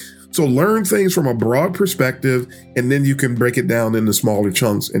complexity. So learn things from a broad perspective, and then you can break it down into smaller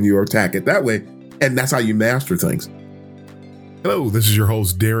chunks and you attack it that way. And that's how you master things. Hello, this is your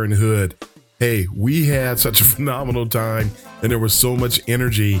host, Darren Hood. Hey, we had such a phenomenal time, and there was so much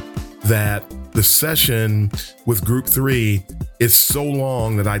energy that the session with group 3 is so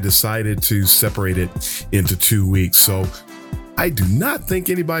long that I decided to separate it into 2 weeks. So I do not think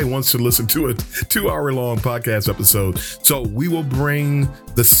anybody wants to listen to a 2-hour-long podcast episode. So we will bring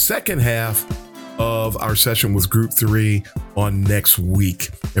the second half of our session with group 3 on next week,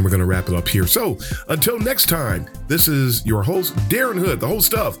 and we're going to wrap it up here. So until next time, this is your host, Darren Hood, the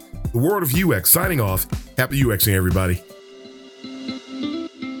host of The World of UX, signing off. Happy UXing, everybody.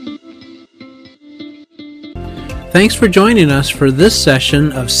 Thanks for joining us for this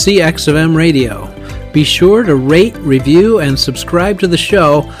session of CX of M Radio. Be sure to rate, review, and subscribe to the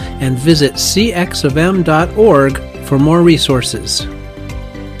show, and visit cxofm.org for more resources.